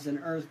as an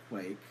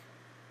earthquake.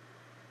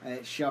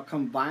 It shall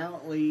come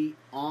violently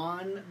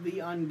on the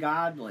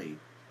ungodly.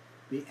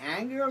 The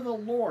anger of the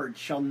Lord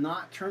shall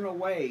not turn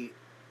away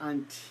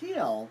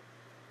until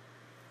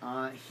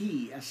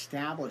he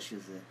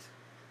establishes it.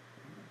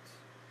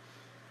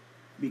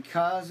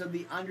 Because of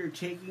the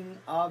undertaking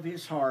of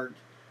his heart,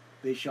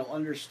 they shall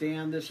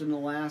understand this in the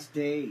last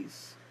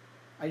days.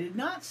 I did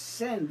not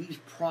send these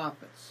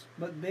prophets,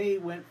 but they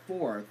went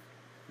forth.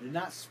 I did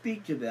not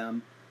speak to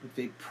them, but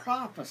they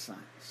prophesied.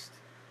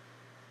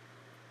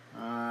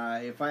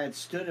 If I had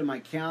stood in my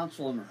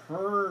counsel and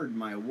heard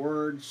my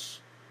words,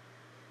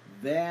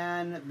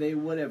 then they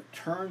would have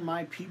turned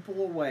my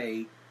people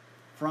away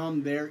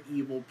from their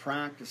evil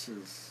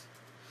practices.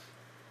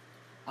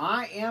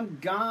 I am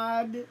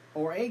God,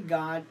 or a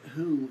God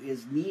who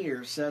is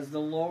near, says the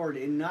Lord,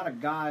 and not a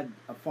God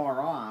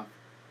afar off.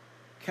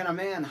 Can a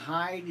man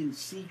hide in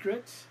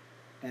secret,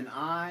 and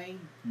I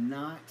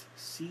not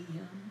see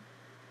him?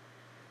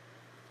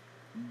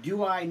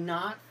 Do I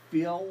not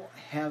fill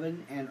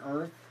heaven and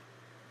earth,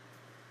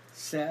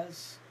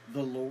 says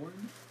the Lord?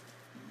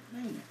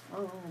 Man,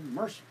 oh,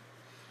 mercy.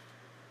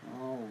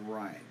 All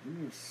right, give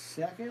me a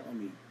second. Let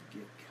me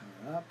get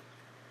caught up.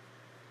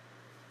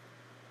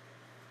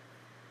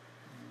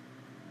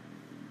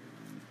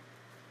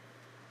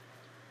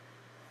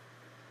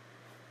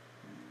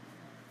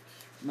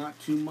 Not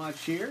too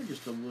much here,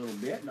 just a little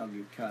bit, and I'll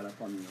get caught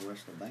up on the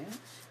rest of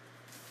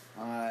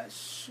that.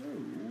 So,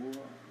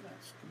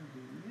 that's going to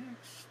be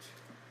next.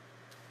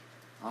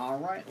 All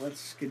right,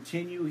 let's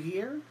continue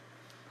here.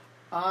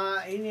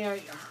 And I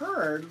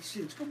heard, let's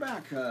see, let's go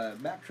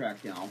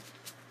backtrack now.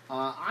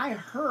 I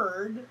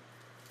heard,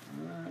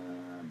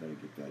 I better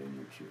get that in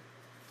there too.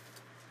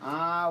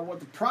 What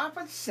the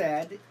prophets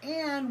said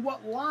and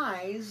what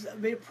lies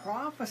they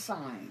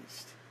prophesied.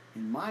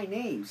 in my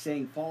name,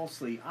 saying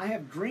falsely, I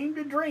have dreamed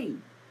a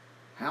dream.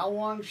 How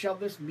long shall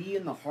this be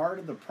in the heart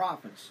of the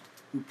prophets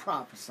who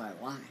prophesy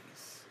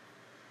lies?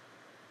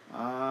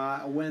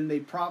 When they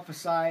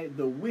prophesy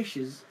the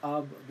wishes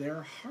of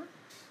their heart.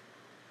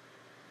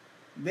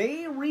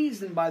 They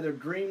reason by their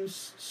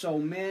dreams, so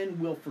men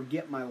will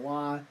forget my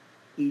law.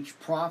 Each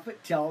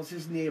prophet tells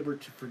his neighbor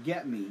to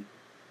forget me,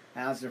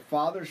 as their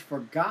fathers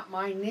forgot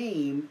my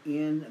name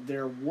in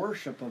their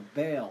worship of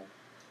Baal.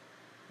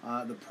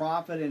 The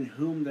prophet in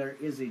whom there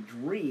is a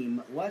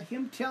dream, let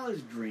him tell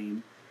his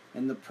dream,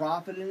 and the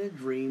prophet in a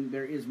dream,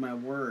 there is my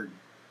word.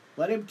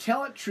 Let him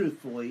tell it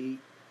truthfully.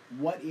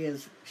 What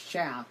is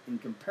chaff in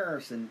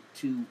comparison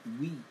to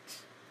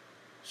wheat?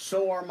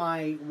 So are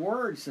my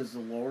words, says the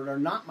Lord. Are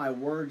not my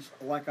words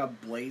like a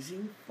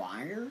blazing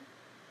fire?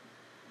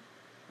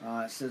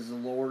 Says the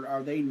Lord.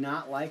 Are they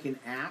not like an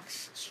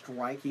axe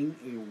striking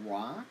a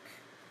rock?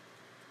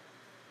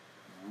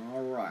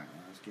 All right,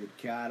 let's get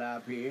caught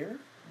up here.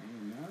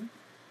 Amen.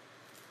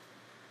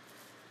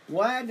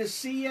 Glad to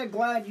see you.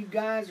 Glad you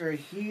guys are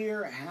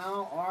here.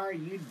 How are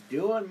you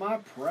doing, my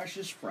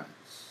precious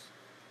friends?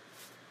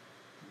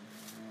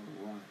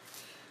 All right.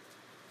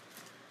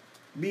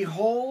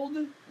 Behold,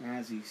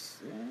 as he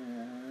says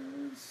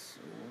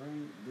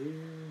right there.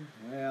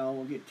 Well,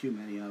 we'll get too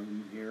many of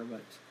them here,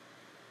 but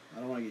I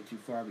don't want to get too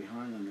far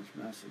behind on this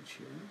message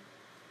here.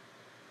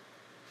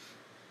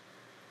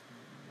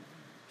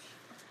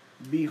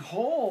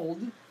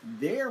 Behold,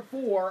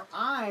 therefore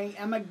I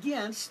am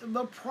against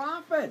the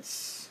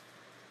prophets,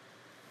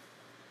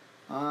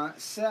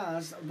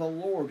 says the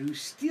Lord, who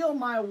steal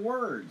my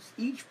words,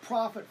 each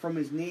prophet from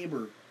his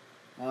neighbor.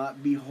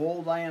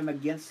 Behold, I am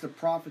against the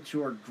prophets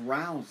who are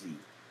drowsy,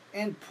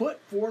 and put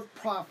forth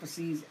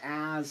prophecies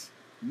as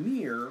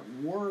mere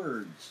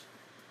words.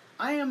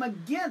 I am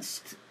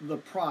against the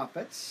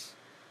prophets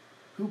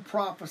who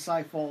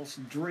prophesy false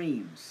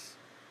dreams,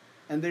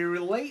 and they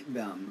relate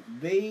them.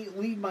 They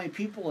lead my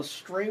people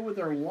astray with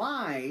their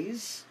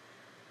lies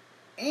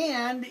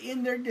and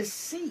in their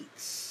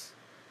deceits.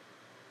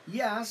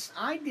 Yes,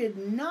 I did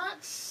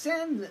not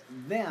send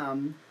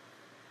them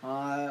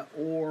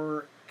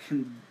or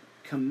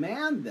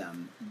command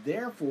them.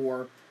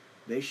 Therefore,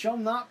 they shall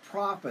not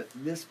profit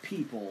this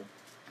people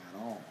at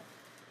all.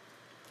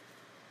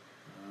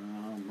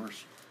 Oh,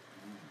 mercy.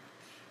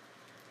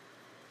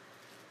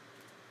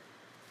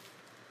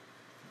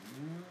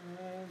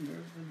 And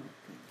there's the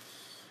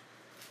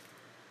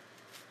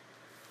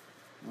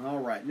note. All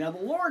right. Now,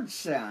 the Lord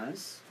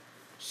says,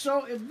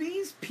 so if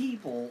these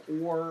people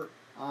or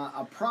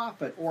a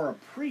prophet or a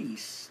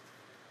priest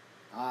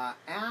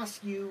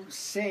ask you,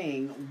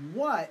 saying,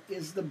 what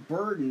is the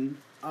burden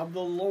of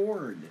the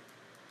Lord?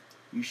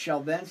 You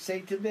shall then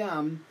say to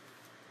them,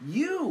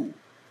 you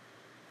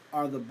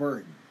are the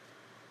burden,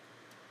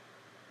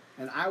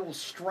 and I will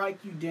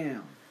strike you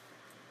down.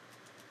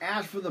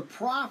 As for the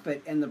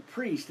prophet and the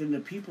priest and the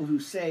people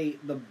who say,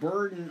 the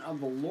burden of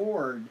the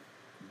Lord,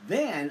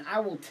 then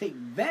I will take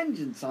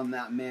vengeance on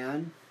that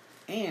man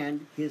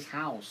and his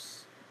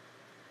house.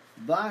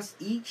 Thus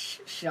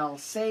each shall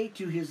say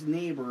to his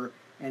neighbor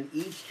and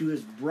each to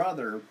his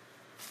brother,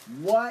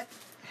 what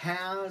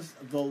has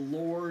the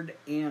Lord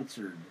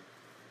answered?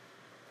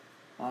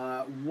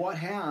 What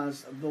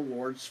has the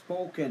Lord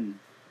spoken?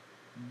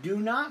 Do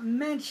not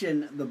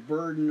mention the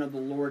burden of the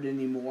Lord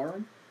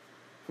anymore,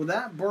 for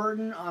that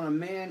burden on a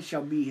man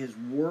shall be his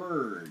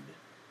word.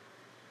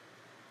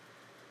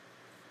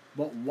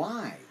 But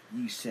why,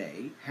 ye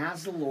say,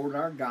 has the Lord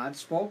our God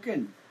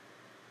spoken?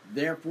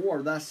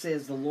 Therefore, thus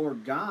says the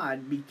Lord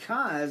God,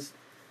 because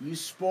you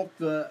spoke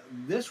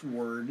this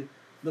word,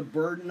 the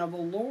burden of the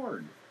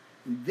Lord.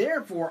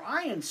 Therefore,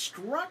 I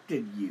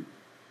instructed you.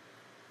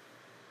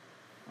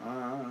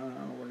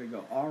 Where'd it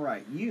go? All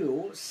right.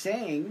 You,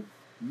 saying,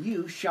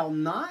 you shall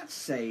not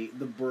say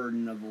the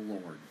burden of the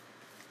Lord.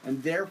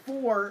 And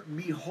therefore,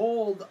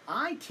 behold,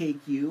 I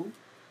take you,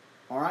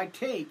 or I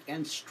take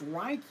and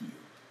strike you.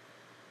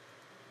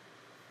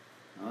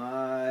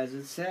 As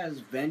it says,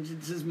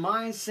 vengeance is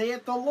mine,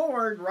 saith the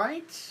Lord,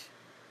 right?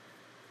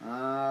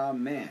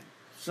 Man.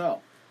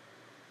 So,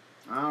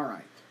 all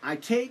right. I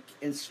take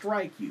and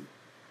strike you.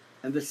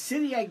 And the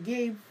city I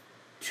gave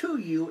to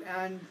you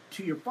and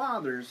to your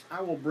fathers,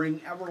 I will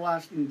bring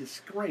everlasting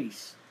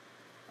disgrace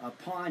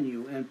upon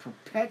you and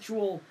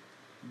perpetual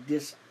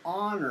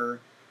dishonor,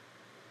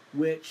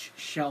 which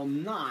shall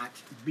not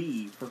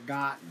be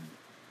forgotten.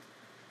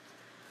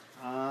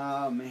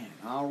 Man.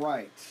 All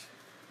right.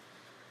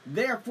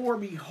 Therefore,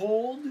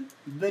 behold,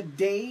 the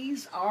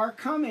days are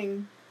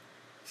coming,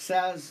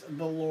 says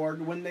the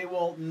Lord, when they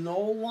will no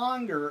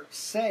longer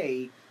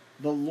say,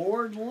 the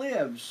Lord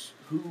lives,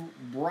 who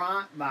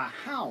brought the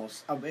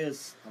house of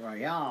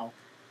Israel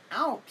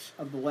out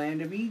of the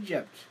land of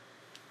Egypt.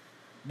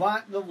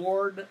 But the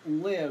Lord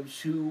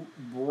lives, who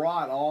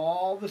brought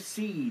all the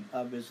seed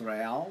of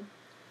Israel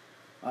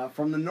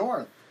from the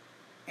north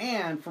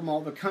and from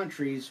all the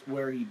countries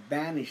where he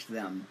banished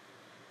them,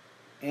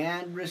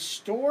 and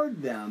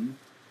restored them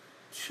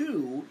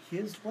to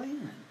his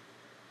land.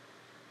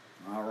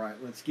 All right,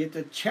 let's get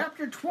to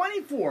chapter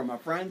 24, my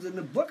friends, in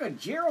the book of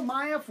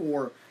Jeremiah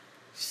for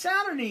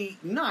Saturday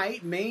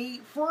night,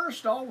 May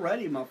 1st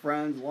already, my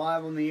friends,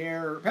 live on the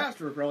air.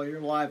 Pastor Rick Early here,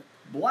 live,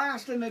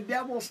 blasting the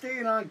devil,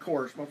 staying on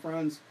course, my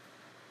friends.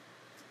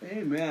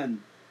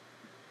 Amen.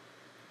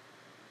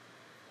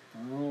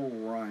 All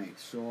right,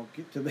 so I'll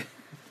get to that.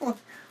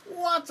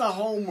 Lots of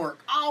homework.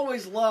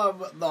 Always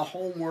love the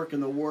homework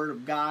in the Word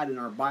of God in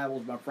our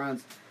Bibles, my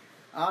friends.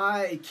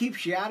 It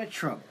keeps you out of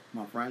trouble,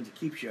 my friends. It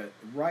keeps you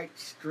right,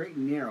 straight,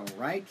 and narrow,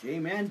 right?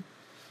 Amen.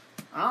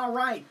 All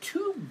right,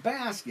 2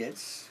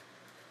 baskets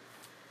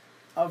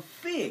of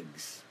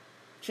figs.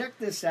 Check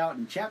this out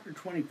in chapter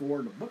 24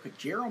 in the book of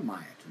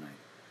Jeremiah tonight.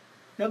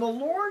 Now the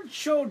Lord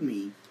showed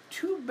me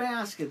 2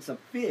 baskets of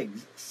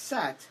figs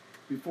set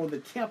before the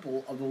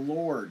temple of the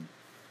Lord.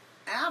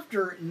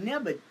 After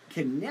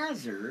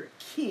Nebuchadnezzar,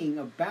 king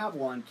of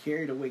Babylon,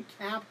 carried away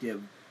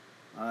captive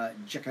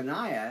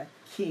Jeconiah,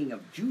 king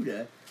of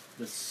Judah,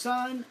 the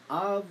son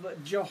of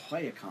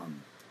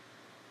Jehoiakim,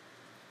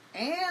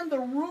 and the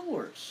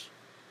rulers,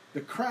 the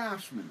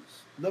craftsmen,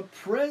 the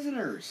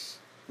prisoners,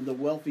 and the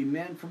wealthy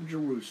men from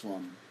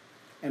Jerusalem,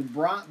 and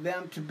brought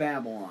them to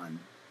Babylon.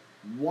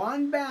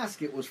 1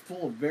 basket was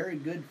full of very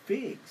good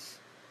figs.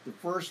 The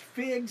first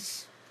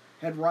figs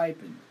had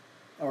ripened,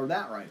 or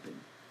that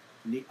ripened.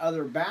 And the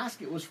other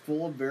basket was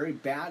full of very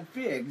bad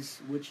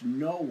figs, which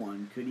no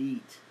one could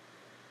eat,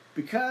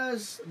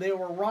 because they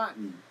were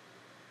rotten.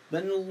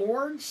 Then the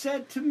Lord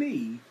said to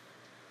me,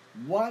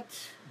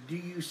 "What do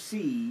you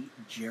see,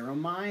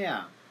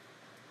 Jeremiah?"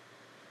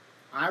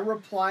 I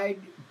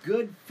replied,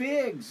 "Good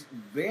figs,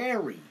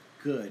 very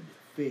good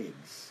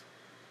figs,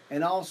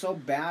 and also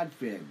bad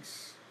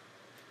figs.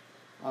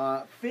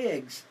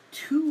 Figs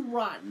too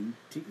rotten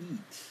to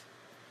eat."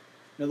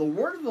 Now the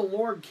word of the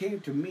Lord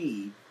came to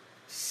me,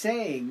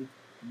 saying,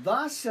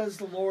 "Thus says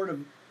the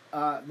Lord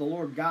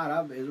God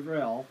of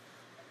Israel,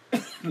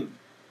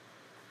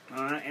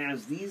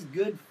 as these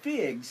good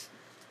figs,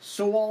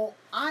 so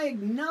I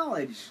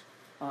acknowledge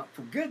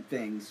for good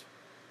things.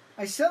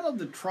 I settled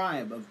the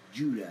tribe of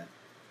Judah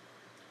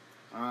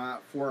in a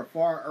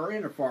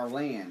far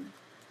land,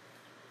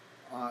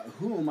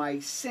 whom I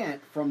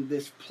sent from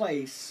this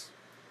place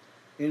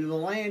into the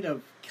land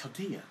of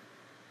Chaldea.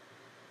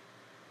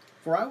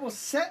 For I will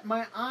set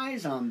my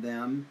eyes on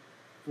them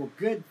for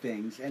good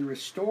things, and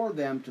restore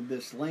them to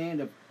this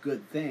land of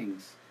good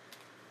things.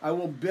 I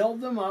will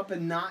build them up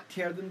and not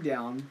tear them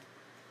down.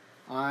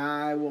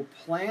 I will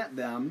plant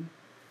them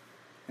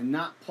and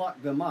not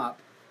pluck them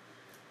up.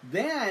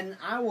 Then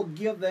I will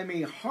give them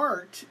a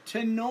heart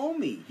to know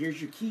me."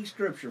 Here's your key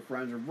scripture,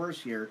 friends, or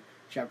verse here,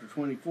 chapter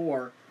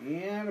 24,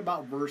 and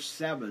about verse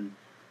 7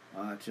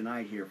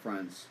 tonight here,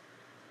 friends.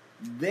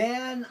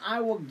 "Then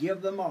I will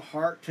give them a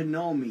heart to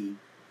know me,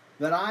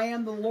 that I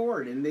am the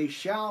Lord, and they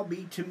shall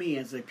be to me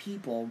as a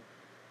people,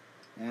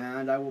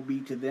 and I will be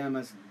to them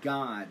as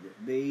God.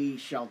 They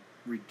shall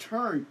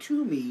return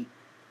to me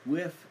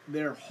with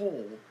their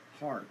whole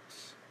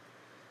hearts."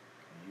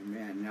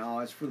 Amen. Now,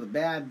 as for the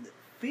bad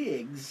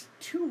figs,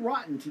 too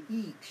rotten to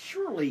eat,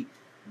 surely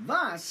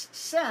thus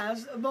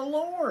says the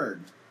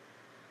Lord,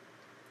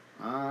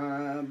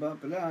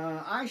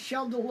 I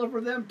shall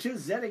deliver them to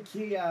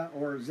Zedekiah,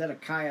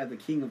 the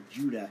king of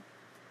Judah,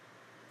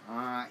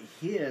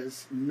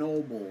 his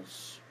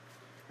nobles,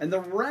 and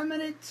the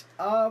remnant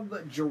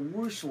of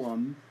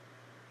Jerusalem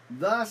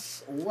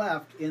thus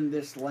left in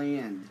this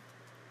land.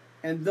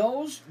 And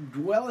those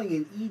dwelling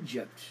in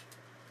Egypt,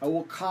 I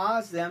will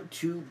cause them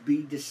to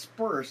be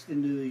dispersed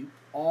into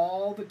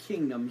all the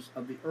kingdoms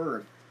of the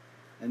earth,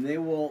 and they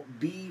will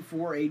be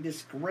for a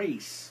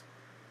disgrace,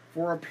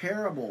 for a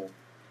parable,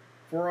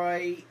 for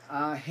a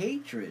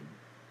hatred,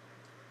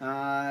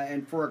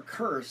 and for a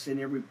curse in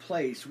every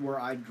place where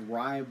I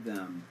drive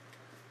them.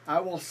 I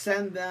will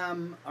send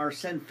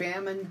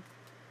famine,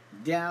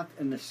 death,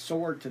 and the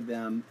sword to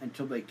them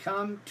until they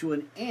come to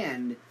an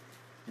end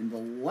in the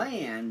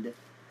land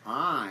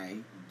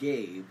I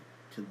gave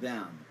to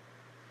them.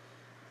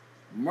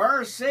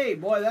 Mercy,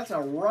 boy, that's a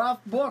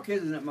rough book,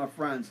 isn't it, my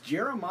friends?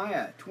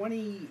 Jeremiah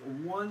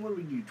 21, what do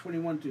we do?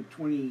 21 to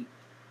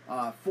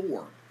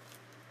 24.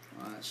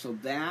 So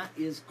that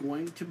is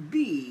going to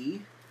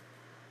be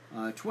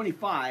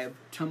 25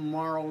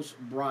 tomorrow's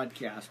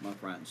broadcast, my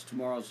friends.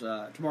 Tomorrow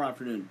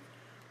afternoon.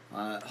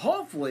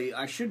 Hopefully,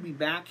 I should be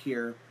back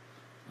here.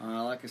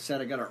 Like I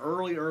said, I got an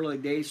early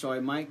day, so I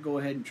might go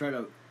ahead and try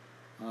to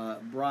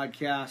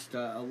broadcast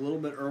a little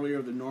bit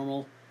earlier than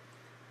normal.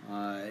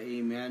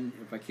 Amen,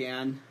 if I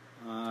can.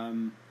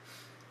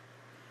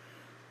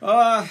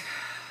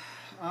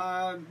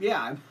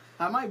 Yeah,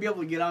 I might be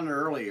able to get on there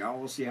earlier.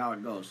 We'll see how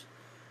it goes.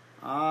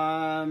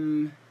 All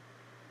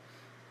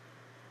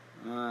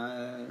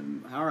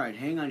right,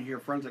 hang on here,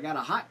 friends. I got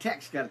a hot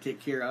text got to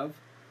take care of.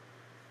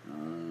 All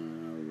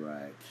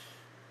right.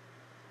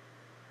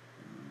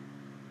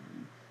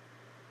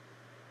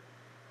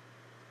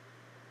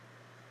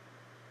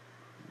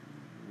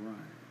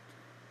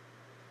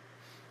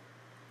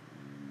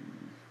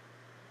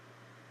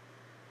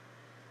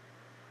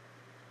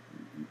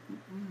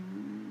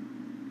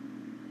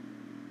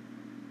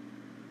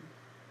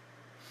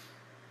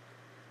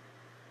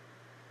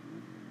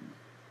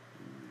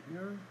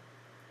 here.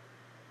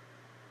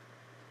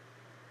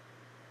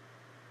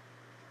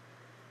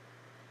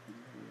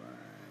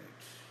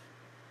 Alright.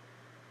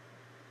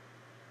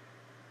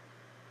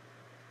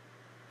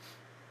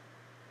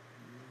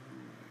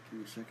 Give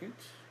me a second.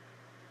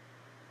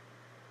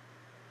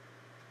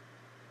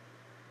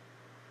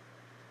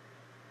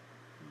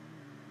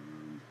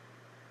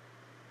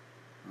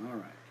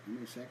 Alright, give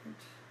me a second.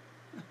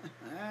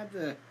 I had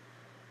to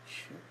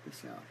check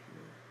this out here.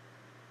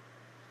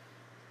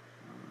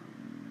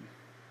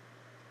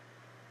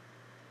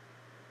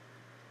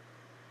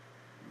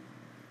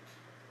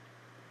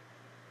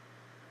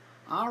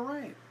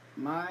 Alright,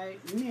 my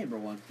neighbor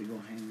wants to go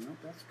hang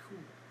out. That's cool.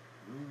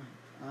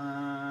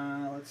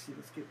 Alright, let's see,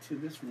 let's get to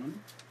this one.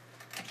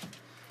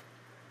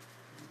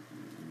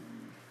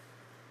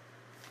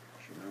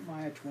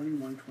 Jeremiah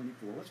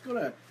 21:24. Let's go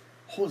to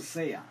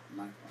Hosea,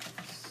 my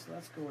friends.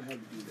 Let's go ahead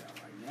and do that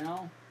right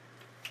now.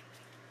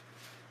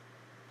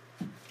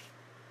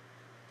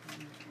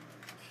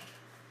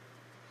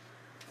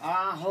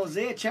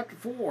 Hosea chapter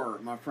 4,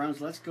 my friends.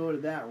 Let's go to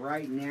that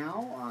right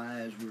now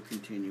as we're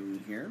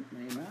continuing here.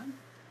 Amen.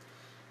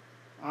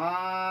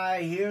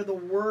 I hear the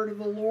word of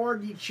the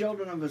Lord, ye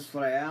children of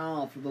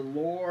Israel, for the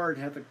Lord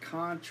hath a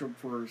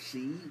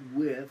controversy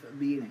with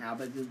the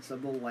inhabitants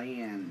of the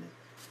land,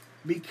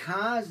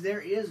 because there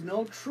is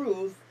no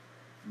truth,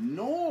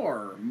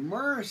 nor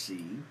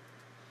mercy,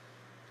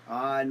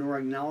 nor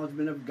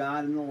acknowledgement of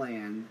God in the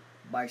land.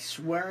 By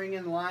swearing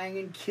and lying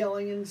and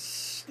killing and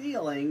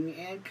stealing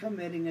and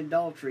committing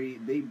adultery,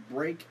 they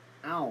break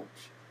out,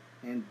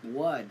 and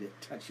blood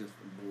toucheth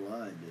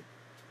blood.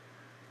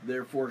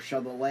 Therefore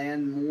shall the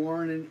land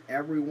mourn, and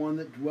every one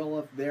that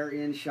dwelleth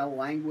therein shall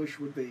languish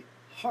with the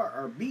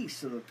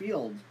beasts of the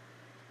field,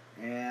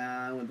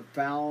 and with the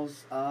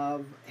fowls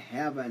of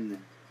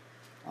heaven.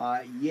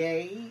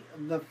 Yea,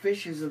 the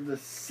fishes of the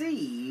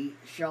sea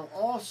shall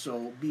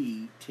also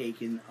be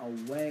taken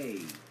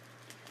away.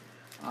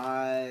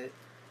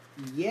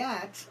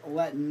 Yet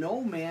let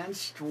no man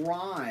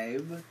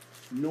strive,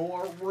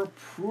 nor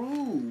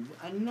reprove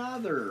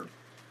another.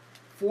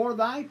 For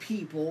thy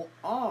people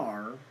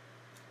are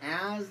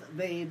as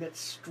they that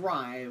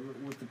strive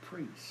with the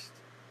priest.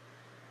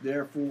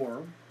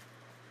 Therefore,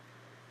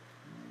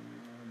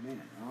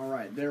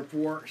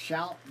 therefore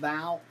shalt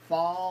thou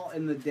fall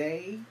in the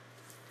day,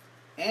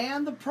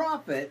 and the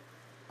prophet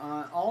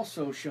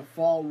also shall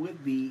fall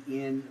with thee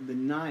in the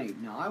night.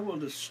 Now I will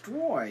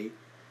destroy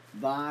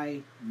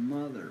thy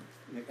mother.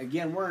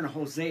 Again, we're in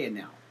Hosea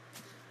now.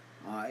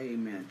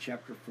 Amen.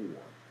 Chapter 4.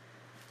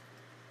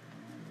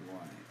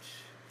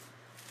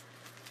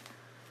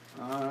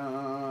 All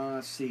right.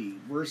 Let's see.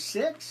 Verse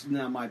 6.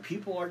 Now my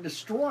people are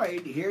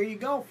destroyed. Here you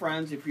go,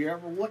 friends. If you're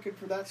ever looking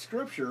for that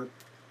scripture,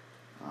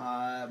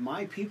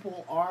 my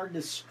people are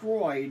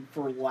destroyed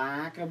for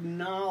lack of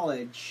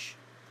knowledge,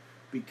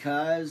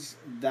 because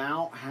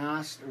thou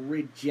hast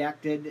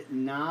rejected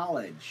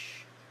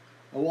knowledge.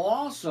 I will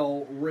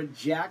also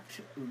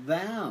reject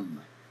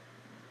them.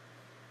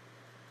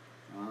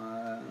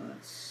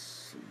 Let's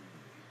see.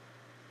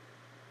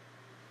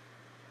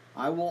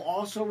 I will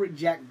also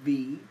reject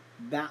thee,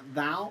 that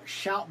thou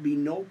shalt be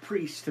no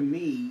priest to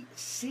me,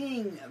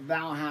 seeing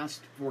thou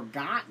hast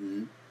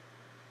forgotten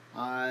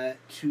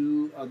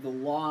to the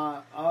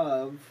law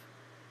of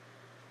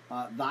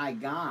thy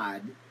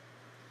God.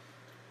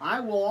 I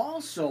will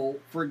also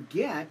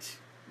forget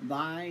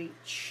thy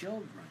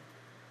children.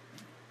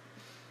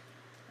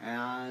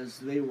 As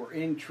they were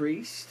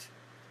increased,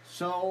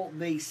 so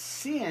they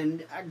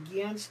sinned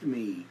against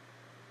me.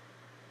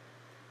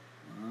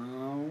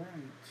 All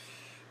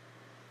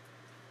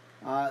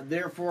right.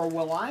 Therefore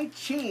will I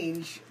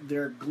change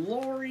their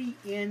glory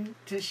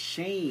into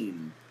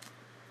shame.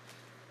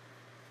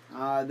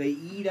 They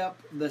eat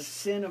up the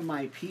sin of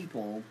my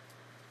people,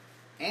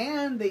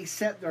 and they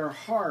set their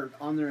heart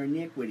on their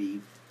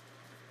iniquity.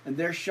 And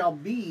there shall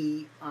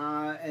be,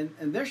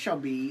 there shall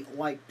be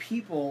like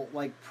people,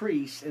 like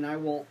priests, and I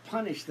will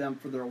punish them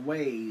for their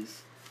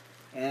ways,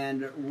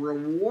 and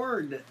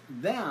reward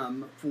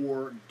them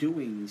for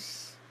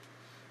doings.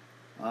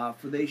 For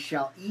they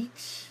shall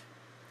eat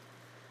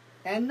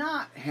and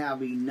not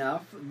have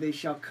enough; they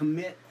shall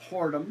commit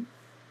whoredom,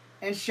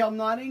 and shall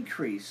not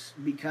increase,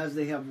 because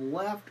they have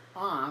left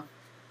off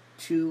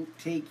to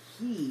take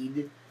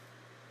heed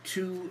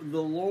to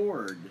the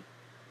Lord.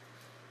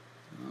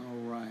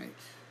 All right.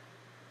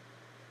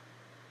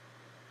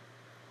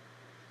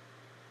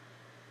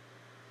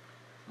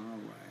 All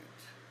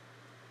right.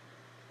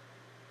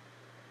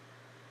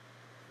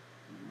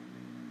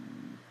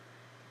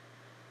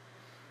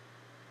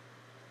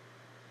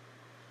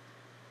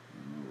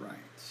 All right.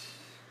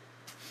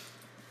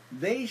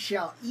 They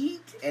shall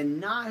eat and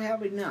not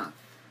have enough.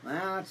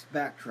 Now, let's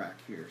backtrack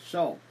here.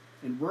 So,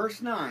 in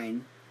verse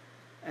 9,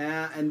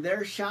 and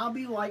there shall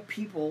be like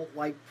people,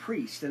 like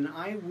priests, and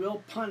I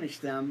will punish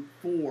them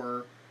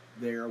for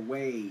their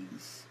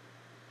ways,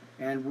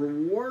 and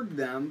reward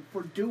them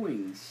for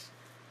doings.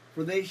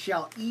 For they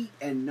shall eat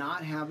and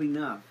not have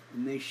enough,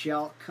 and they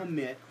shall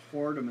commit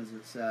whoredom, as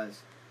it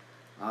says.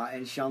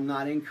 and shall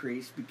not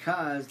increase,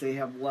 because they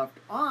have left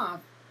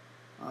off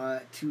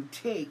to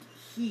take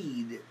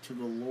heed to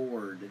the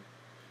Lord.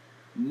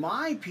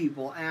 My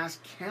people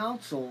ask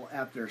counsel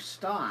at their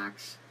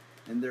stocks,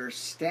 and their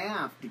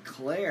staff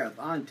declareth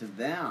unto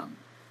them.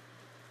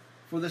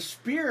 For the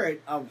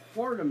spirit of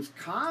whoredoms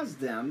caused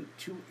them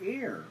to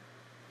err.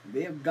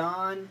 They have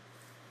gone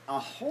a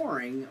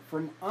whoring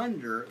from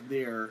under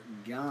their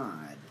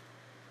God.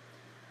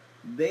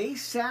 They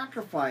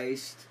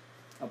sacrificed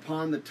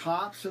upon the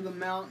tops of the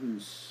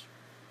mountains,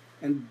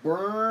 and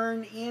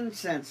burn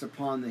incense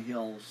upon the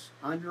hills,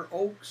 under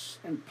oaks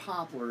and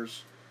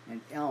poplars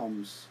and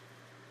elms,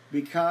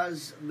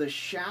 because the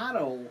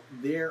shadow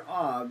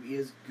thereof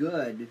is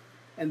good,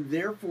 and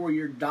therefore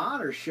your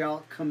daughters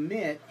shall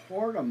commit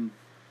whoredom,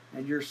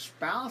 and your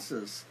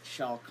spouses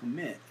shall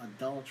commit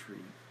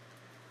adultery.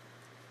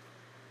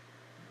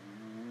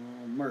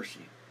 Oh,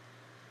 mercy.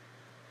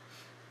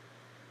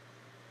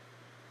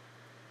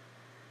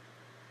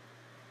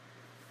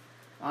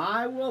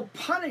 I will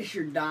punish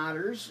your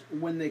daughters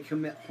when they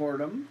commit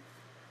whoredom,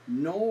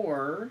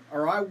 or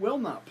I will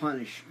not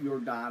punish your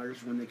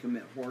daughters when they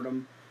commit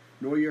whoredom,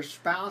 nor your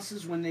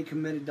spouses when they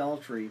commit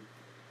adultery,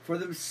 for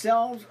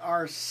themselves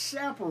are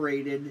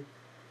separated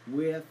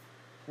with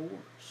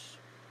whores.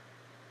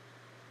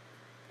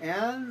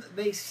 And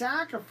they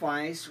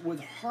sacrifice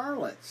with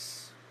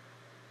harlots.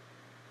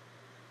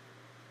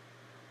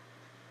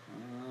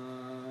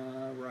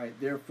 Right.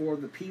 Therefore,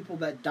 the people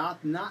that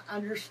doth not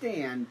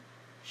understand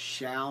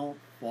shall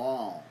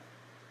fall.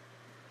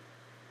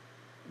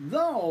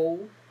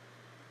 Though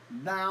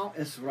thou,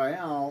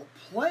 Israel,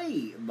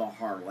 play the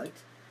harlot,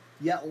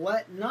 yet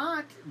let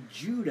not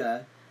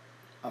Judah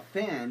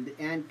offend,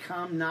 and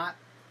come not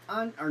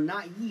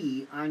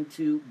ye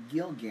unto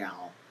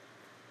Gilgal.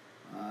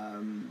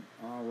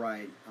 All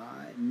right.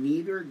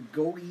 Neither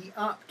go ye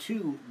up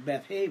to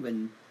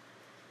Bethaven,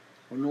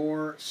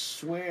 nor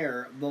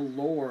swear the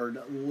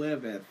Lord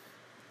liveth.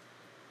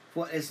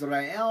 For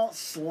Israel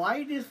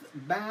slideth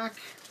back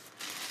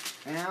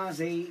as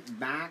a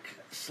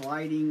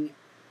backsliding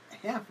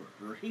heifer,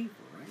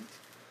 right?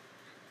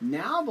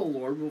 Now the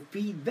Lord will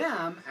feed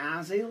them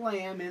as a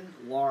lamb in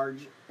a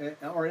large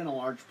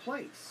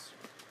place.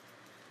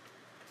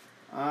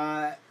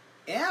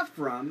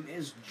 Ephraim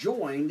is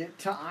joined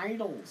to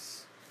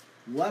idols.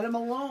 Let him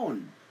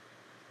alone.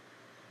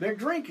 Their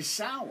drink is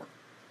sour.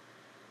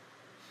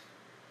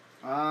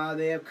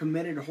 They have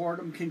committed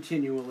whoredom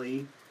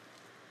continually.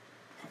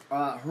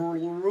 Her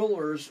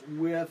rulers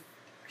with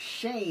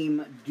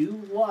shame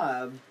do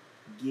love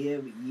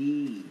give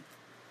ye.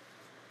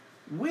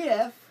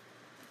 With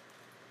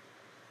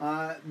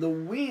the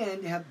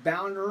wind hath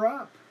bound her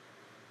up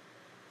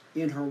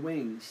in her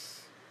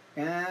wings,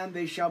 and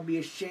they shall be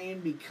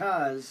ashamed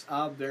because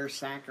of their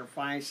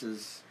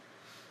sacrifices.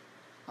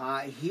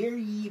 Hear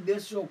ye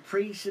this, O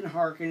priests, and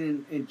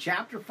hearken. In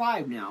chapter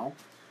 5 now,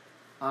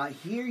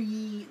 hear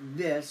ye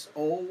this,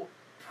 O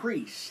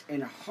priests,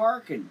 and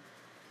hearken,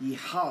 ye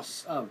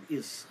house of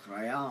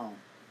Israel.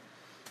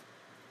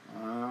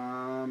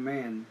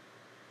 Amen.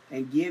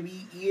 And give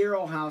ye ear,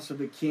 O house of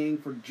the king,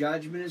 for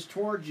judgment is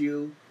towards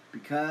you,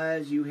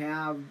 because you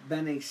have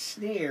been a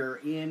snare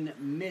in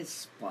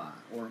Mizpah,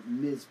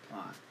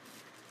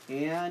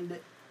 and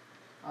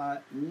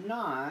let's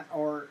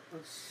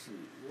see,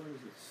 what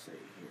does it say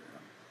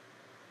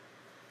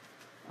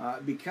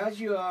here? Because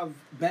you have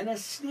been a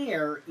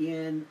snare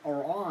in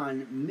or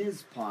on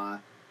Mizpah,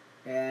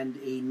 and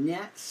a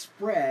net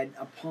spread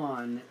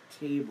upon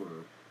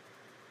Tabor.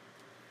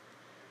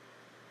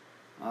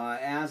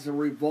 As the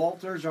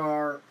revolters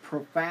are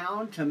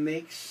profound to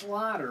make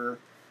slaughter,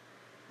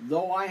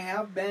 though I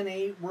have been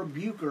a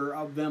rebuker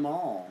of them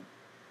all.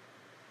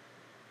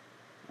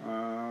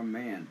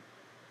 Man.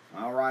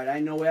 All right, I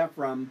know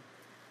Ephraim,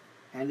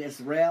 and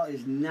Israel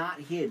is not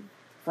hid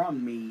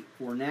from me.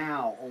 For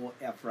now, O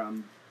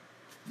Ephraim,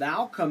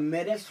 thou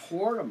committest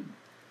whoredom,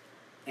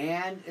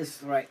 and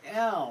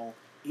Israel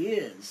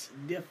is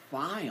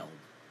defiled.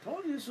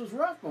 Told you this was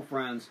rough, my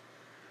friends.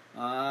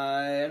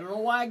 I don't know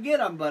why I get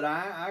them, but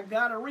I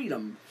got to read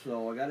them,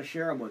 so I got to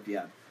share them with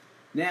you.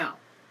 Now,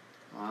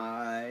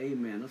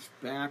 amen. Let's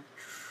back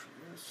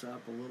this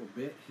up a little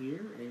bit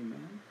here.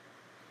 Amen.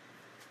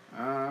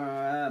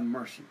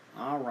 Mercy.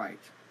 All right.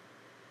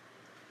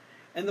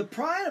 And the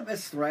pride of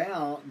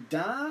Israel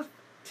doth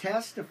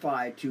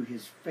testify to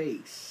his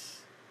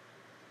face.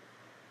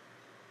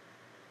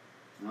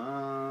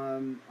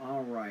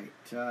 All right.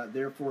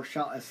 Therefore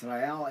shall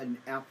Israel and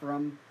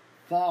Ephraim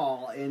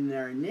fall in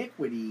their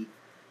iniquity.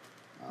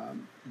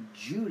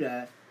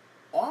 Judah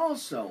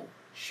also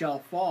shall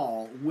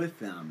fall with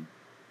them.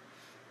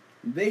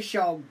 They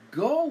shall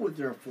go with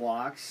their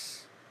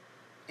flocks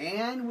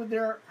and with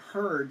their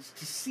herds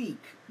to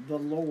seek the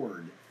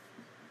Lord,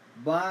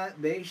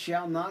 but they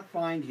shall not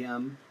find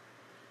him.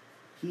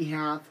 He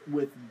hath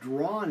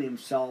withdrawn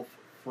himself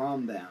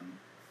from them.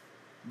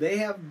 They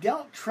have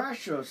dealt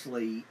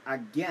treacherously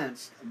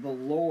against the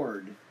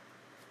Lord.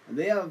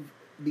 They have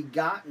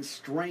begotten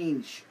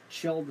strange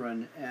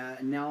children.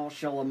 Now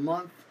shall a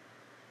month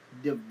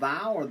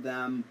devour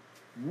them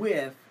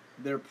with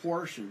their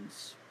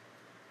portions.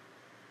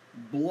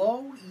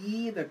 Blow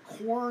ye the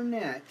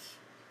cornet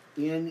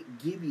in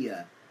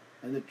Gibeah,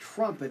 and the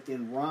trumpet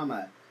in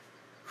Ramah.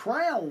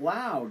 Cry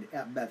aloud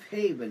at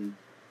Bethaven,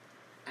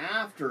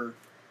 after,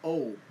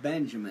 O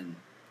Benjamin.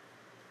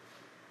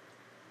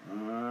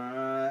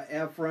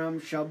 Ephraim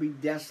shall be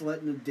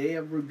desolate in the day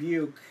of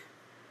rebuke.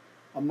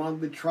 Among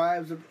the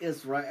tribes of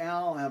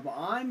Israel have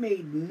I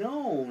made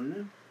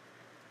known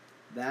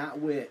that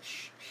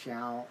which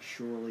shall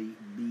surely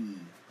be.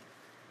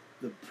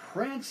 The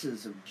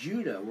princes of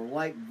Judah were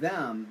like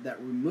them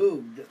that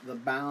removed the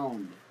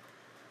bound.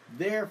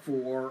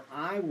 Therefore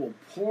I will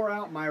pour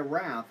out my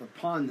wrath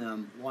upon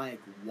them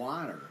like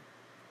water.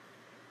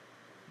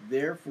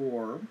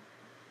 Therefore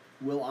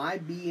will I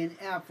be in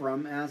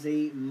Ephraim as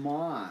a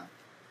moth,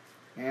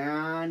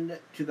 and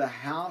to the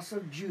house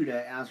of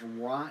Judah as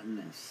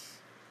rottenness.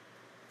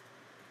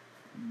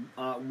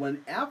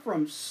 When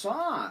Ephraim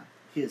saw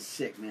his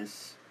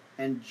sickness,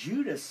 and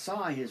Judah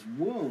saw his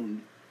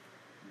wound,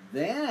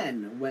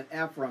 then went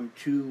Ephraim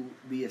to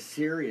the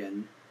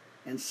Assyrian,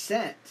 and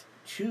sent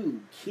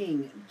to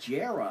King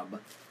Jareb.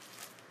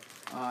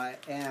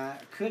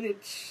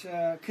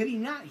 Could he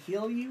not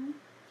heal you,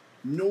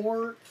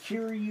 nor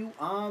cure you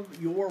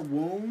of your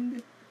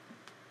wound?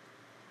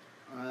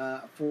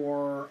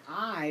 For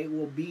I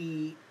will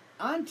be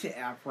unto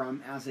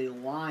Ephraim as a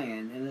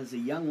lion, and as a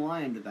young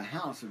lion to the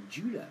house of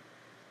Judah.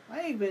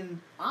 I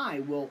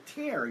will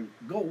tear and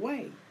go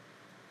away.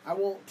 I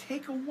will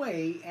take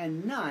away,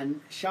 and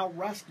none shall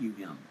rescue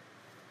him.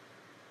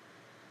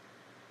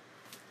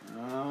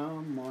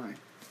 Oh my.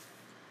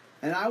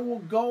 And I will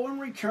go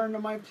and return to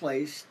my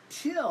place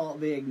till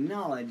they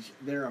acknowledge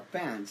their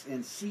offense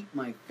and seek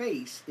my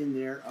face in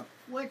their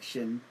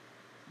affliction.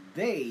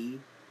 They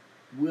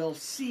will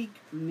seek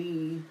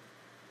me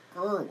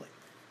early.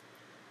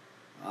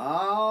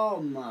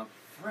 Oh, my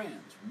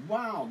friends.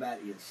 Wow,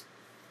 that's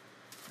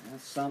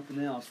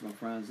something else, my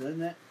friends,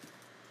 isn't it?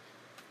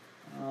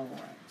 All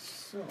right,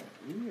 so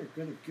we are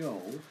going to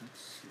go,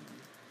 let's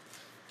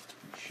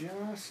see,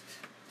 just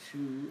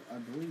to, I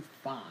believe,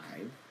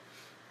 5.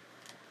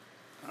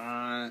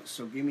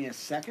 So give me a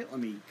second. Let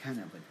me kind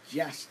of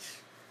adjust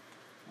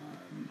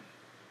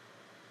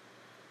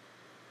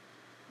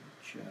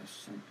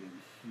something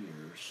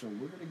here. So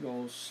we're going to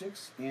go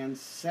 6 and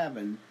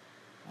 7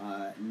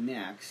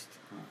 next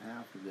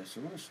after this.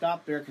 So I'm going to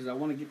stop there because I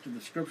want to get to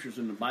the scriptures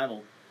in the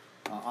Bible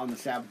on the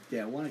Sabbath day.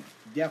 I want to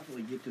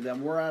definitely get to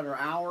them. We're at our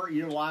hour.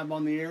 You're live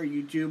on the air,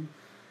 YouTube,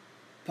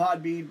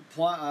 Podbean,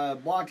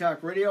 Blog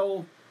Talk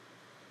Radio,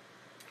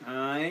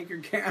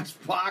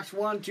 Anchorcast, Box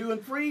 1, 2,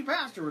 and 3.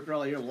 Pastor Rick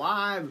Raleigh here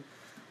live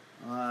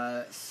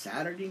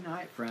Saturday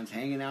night, friends,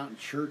 hanging out in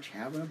church,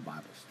 having a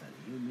Bible study.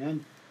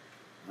 Amen.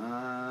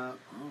 All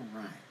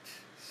right.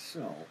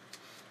 So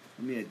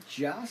let me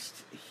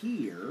adjust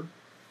here.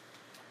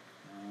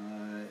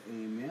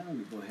 Amen. Let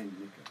me go ahead and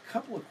make a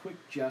couple of quick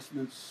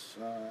adjustments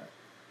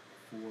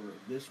for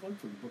this one,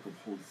 for the book of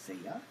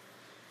Hosea.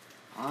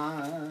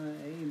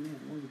 Amen.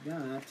 What we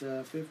got?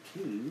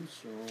 15.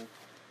 So,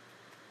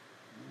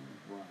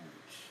 all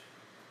right.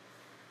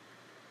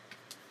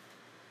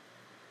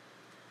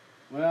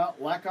 Well,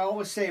 like I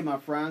always say, my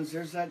friends,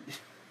 there's that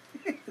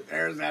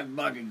there's that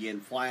bug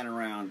again flying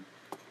around.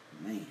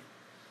 Man.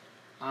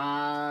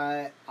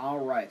 All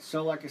right.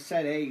 So, like I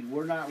said, hey,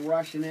 we're not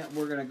rushing it.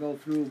 We're going to go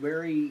through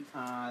very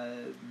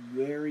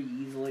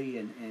easily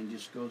and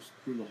just go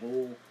through the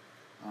whole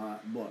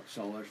book.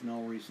 So there's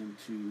no reason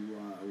to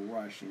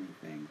rush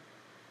anything.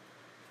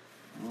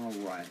 All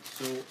right.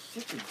 So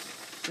 6 and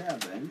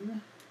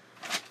 7.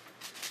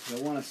 So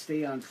I want to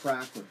stay on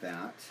track with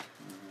that.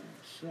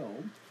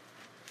 So.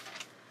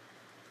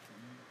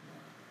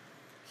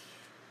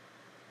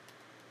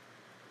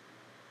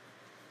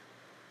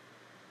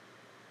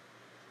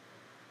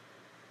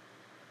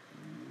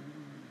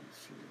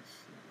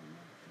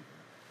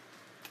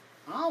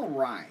 All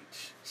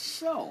right,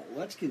 so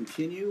let's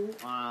continue.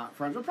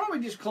 Friends, I'll probably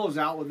just close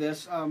out with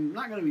this.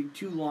 Not going to be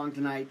too long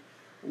tonight.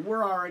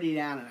 We're already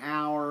at an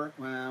hour.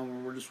 Well,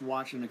 we're just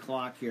watching the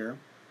clock here.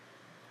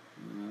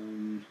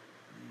 Amen.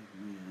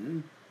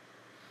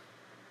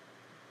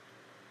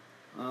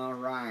 All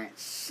right,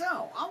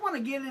 so I want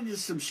to get into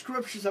some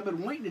scriptures. I've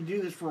been waiting to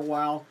do this for a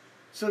while.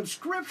 Some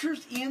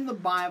scriptures in the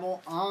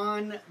Bible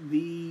on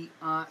the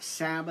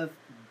Sabbath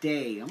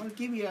day. I'm going to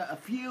give you a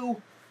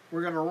few.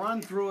 We're going to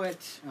run through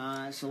it,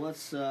 so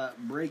let's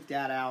break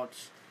that out,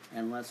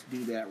 and let's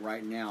do that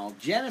right now.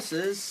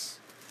 Genesis,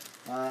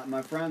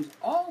 my friends,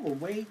 all the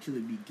way to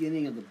the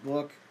beginning of the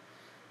book.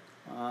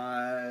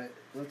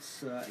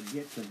 Let's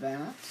get to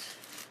that.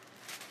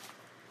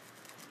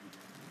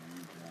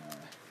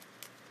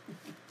 And,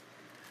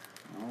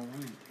 all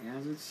right,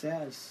 as it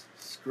says,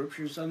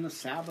 scriptures on the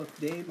Sabbath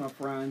day, my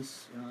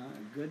friends.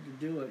 Good to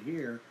do it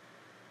here.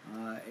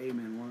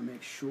 Amen. Want to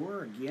make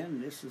sure, again,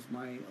 this is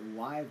my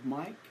live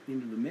mic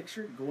into the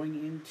mixer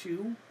going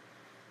into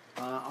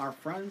our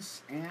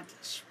friends at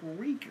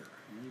Spreaker.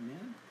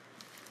 Amen.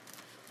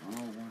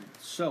 All right.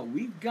 So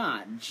we've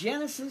got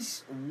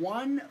Genesis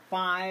 1,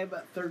 5,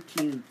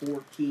 13, and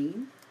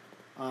 14.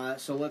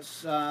 So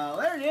let's,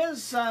 there it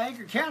is.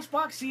 Anchor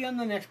Castbox. See you on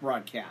the next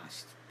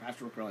broadcast.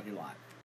 Pastor Rick Relly here live.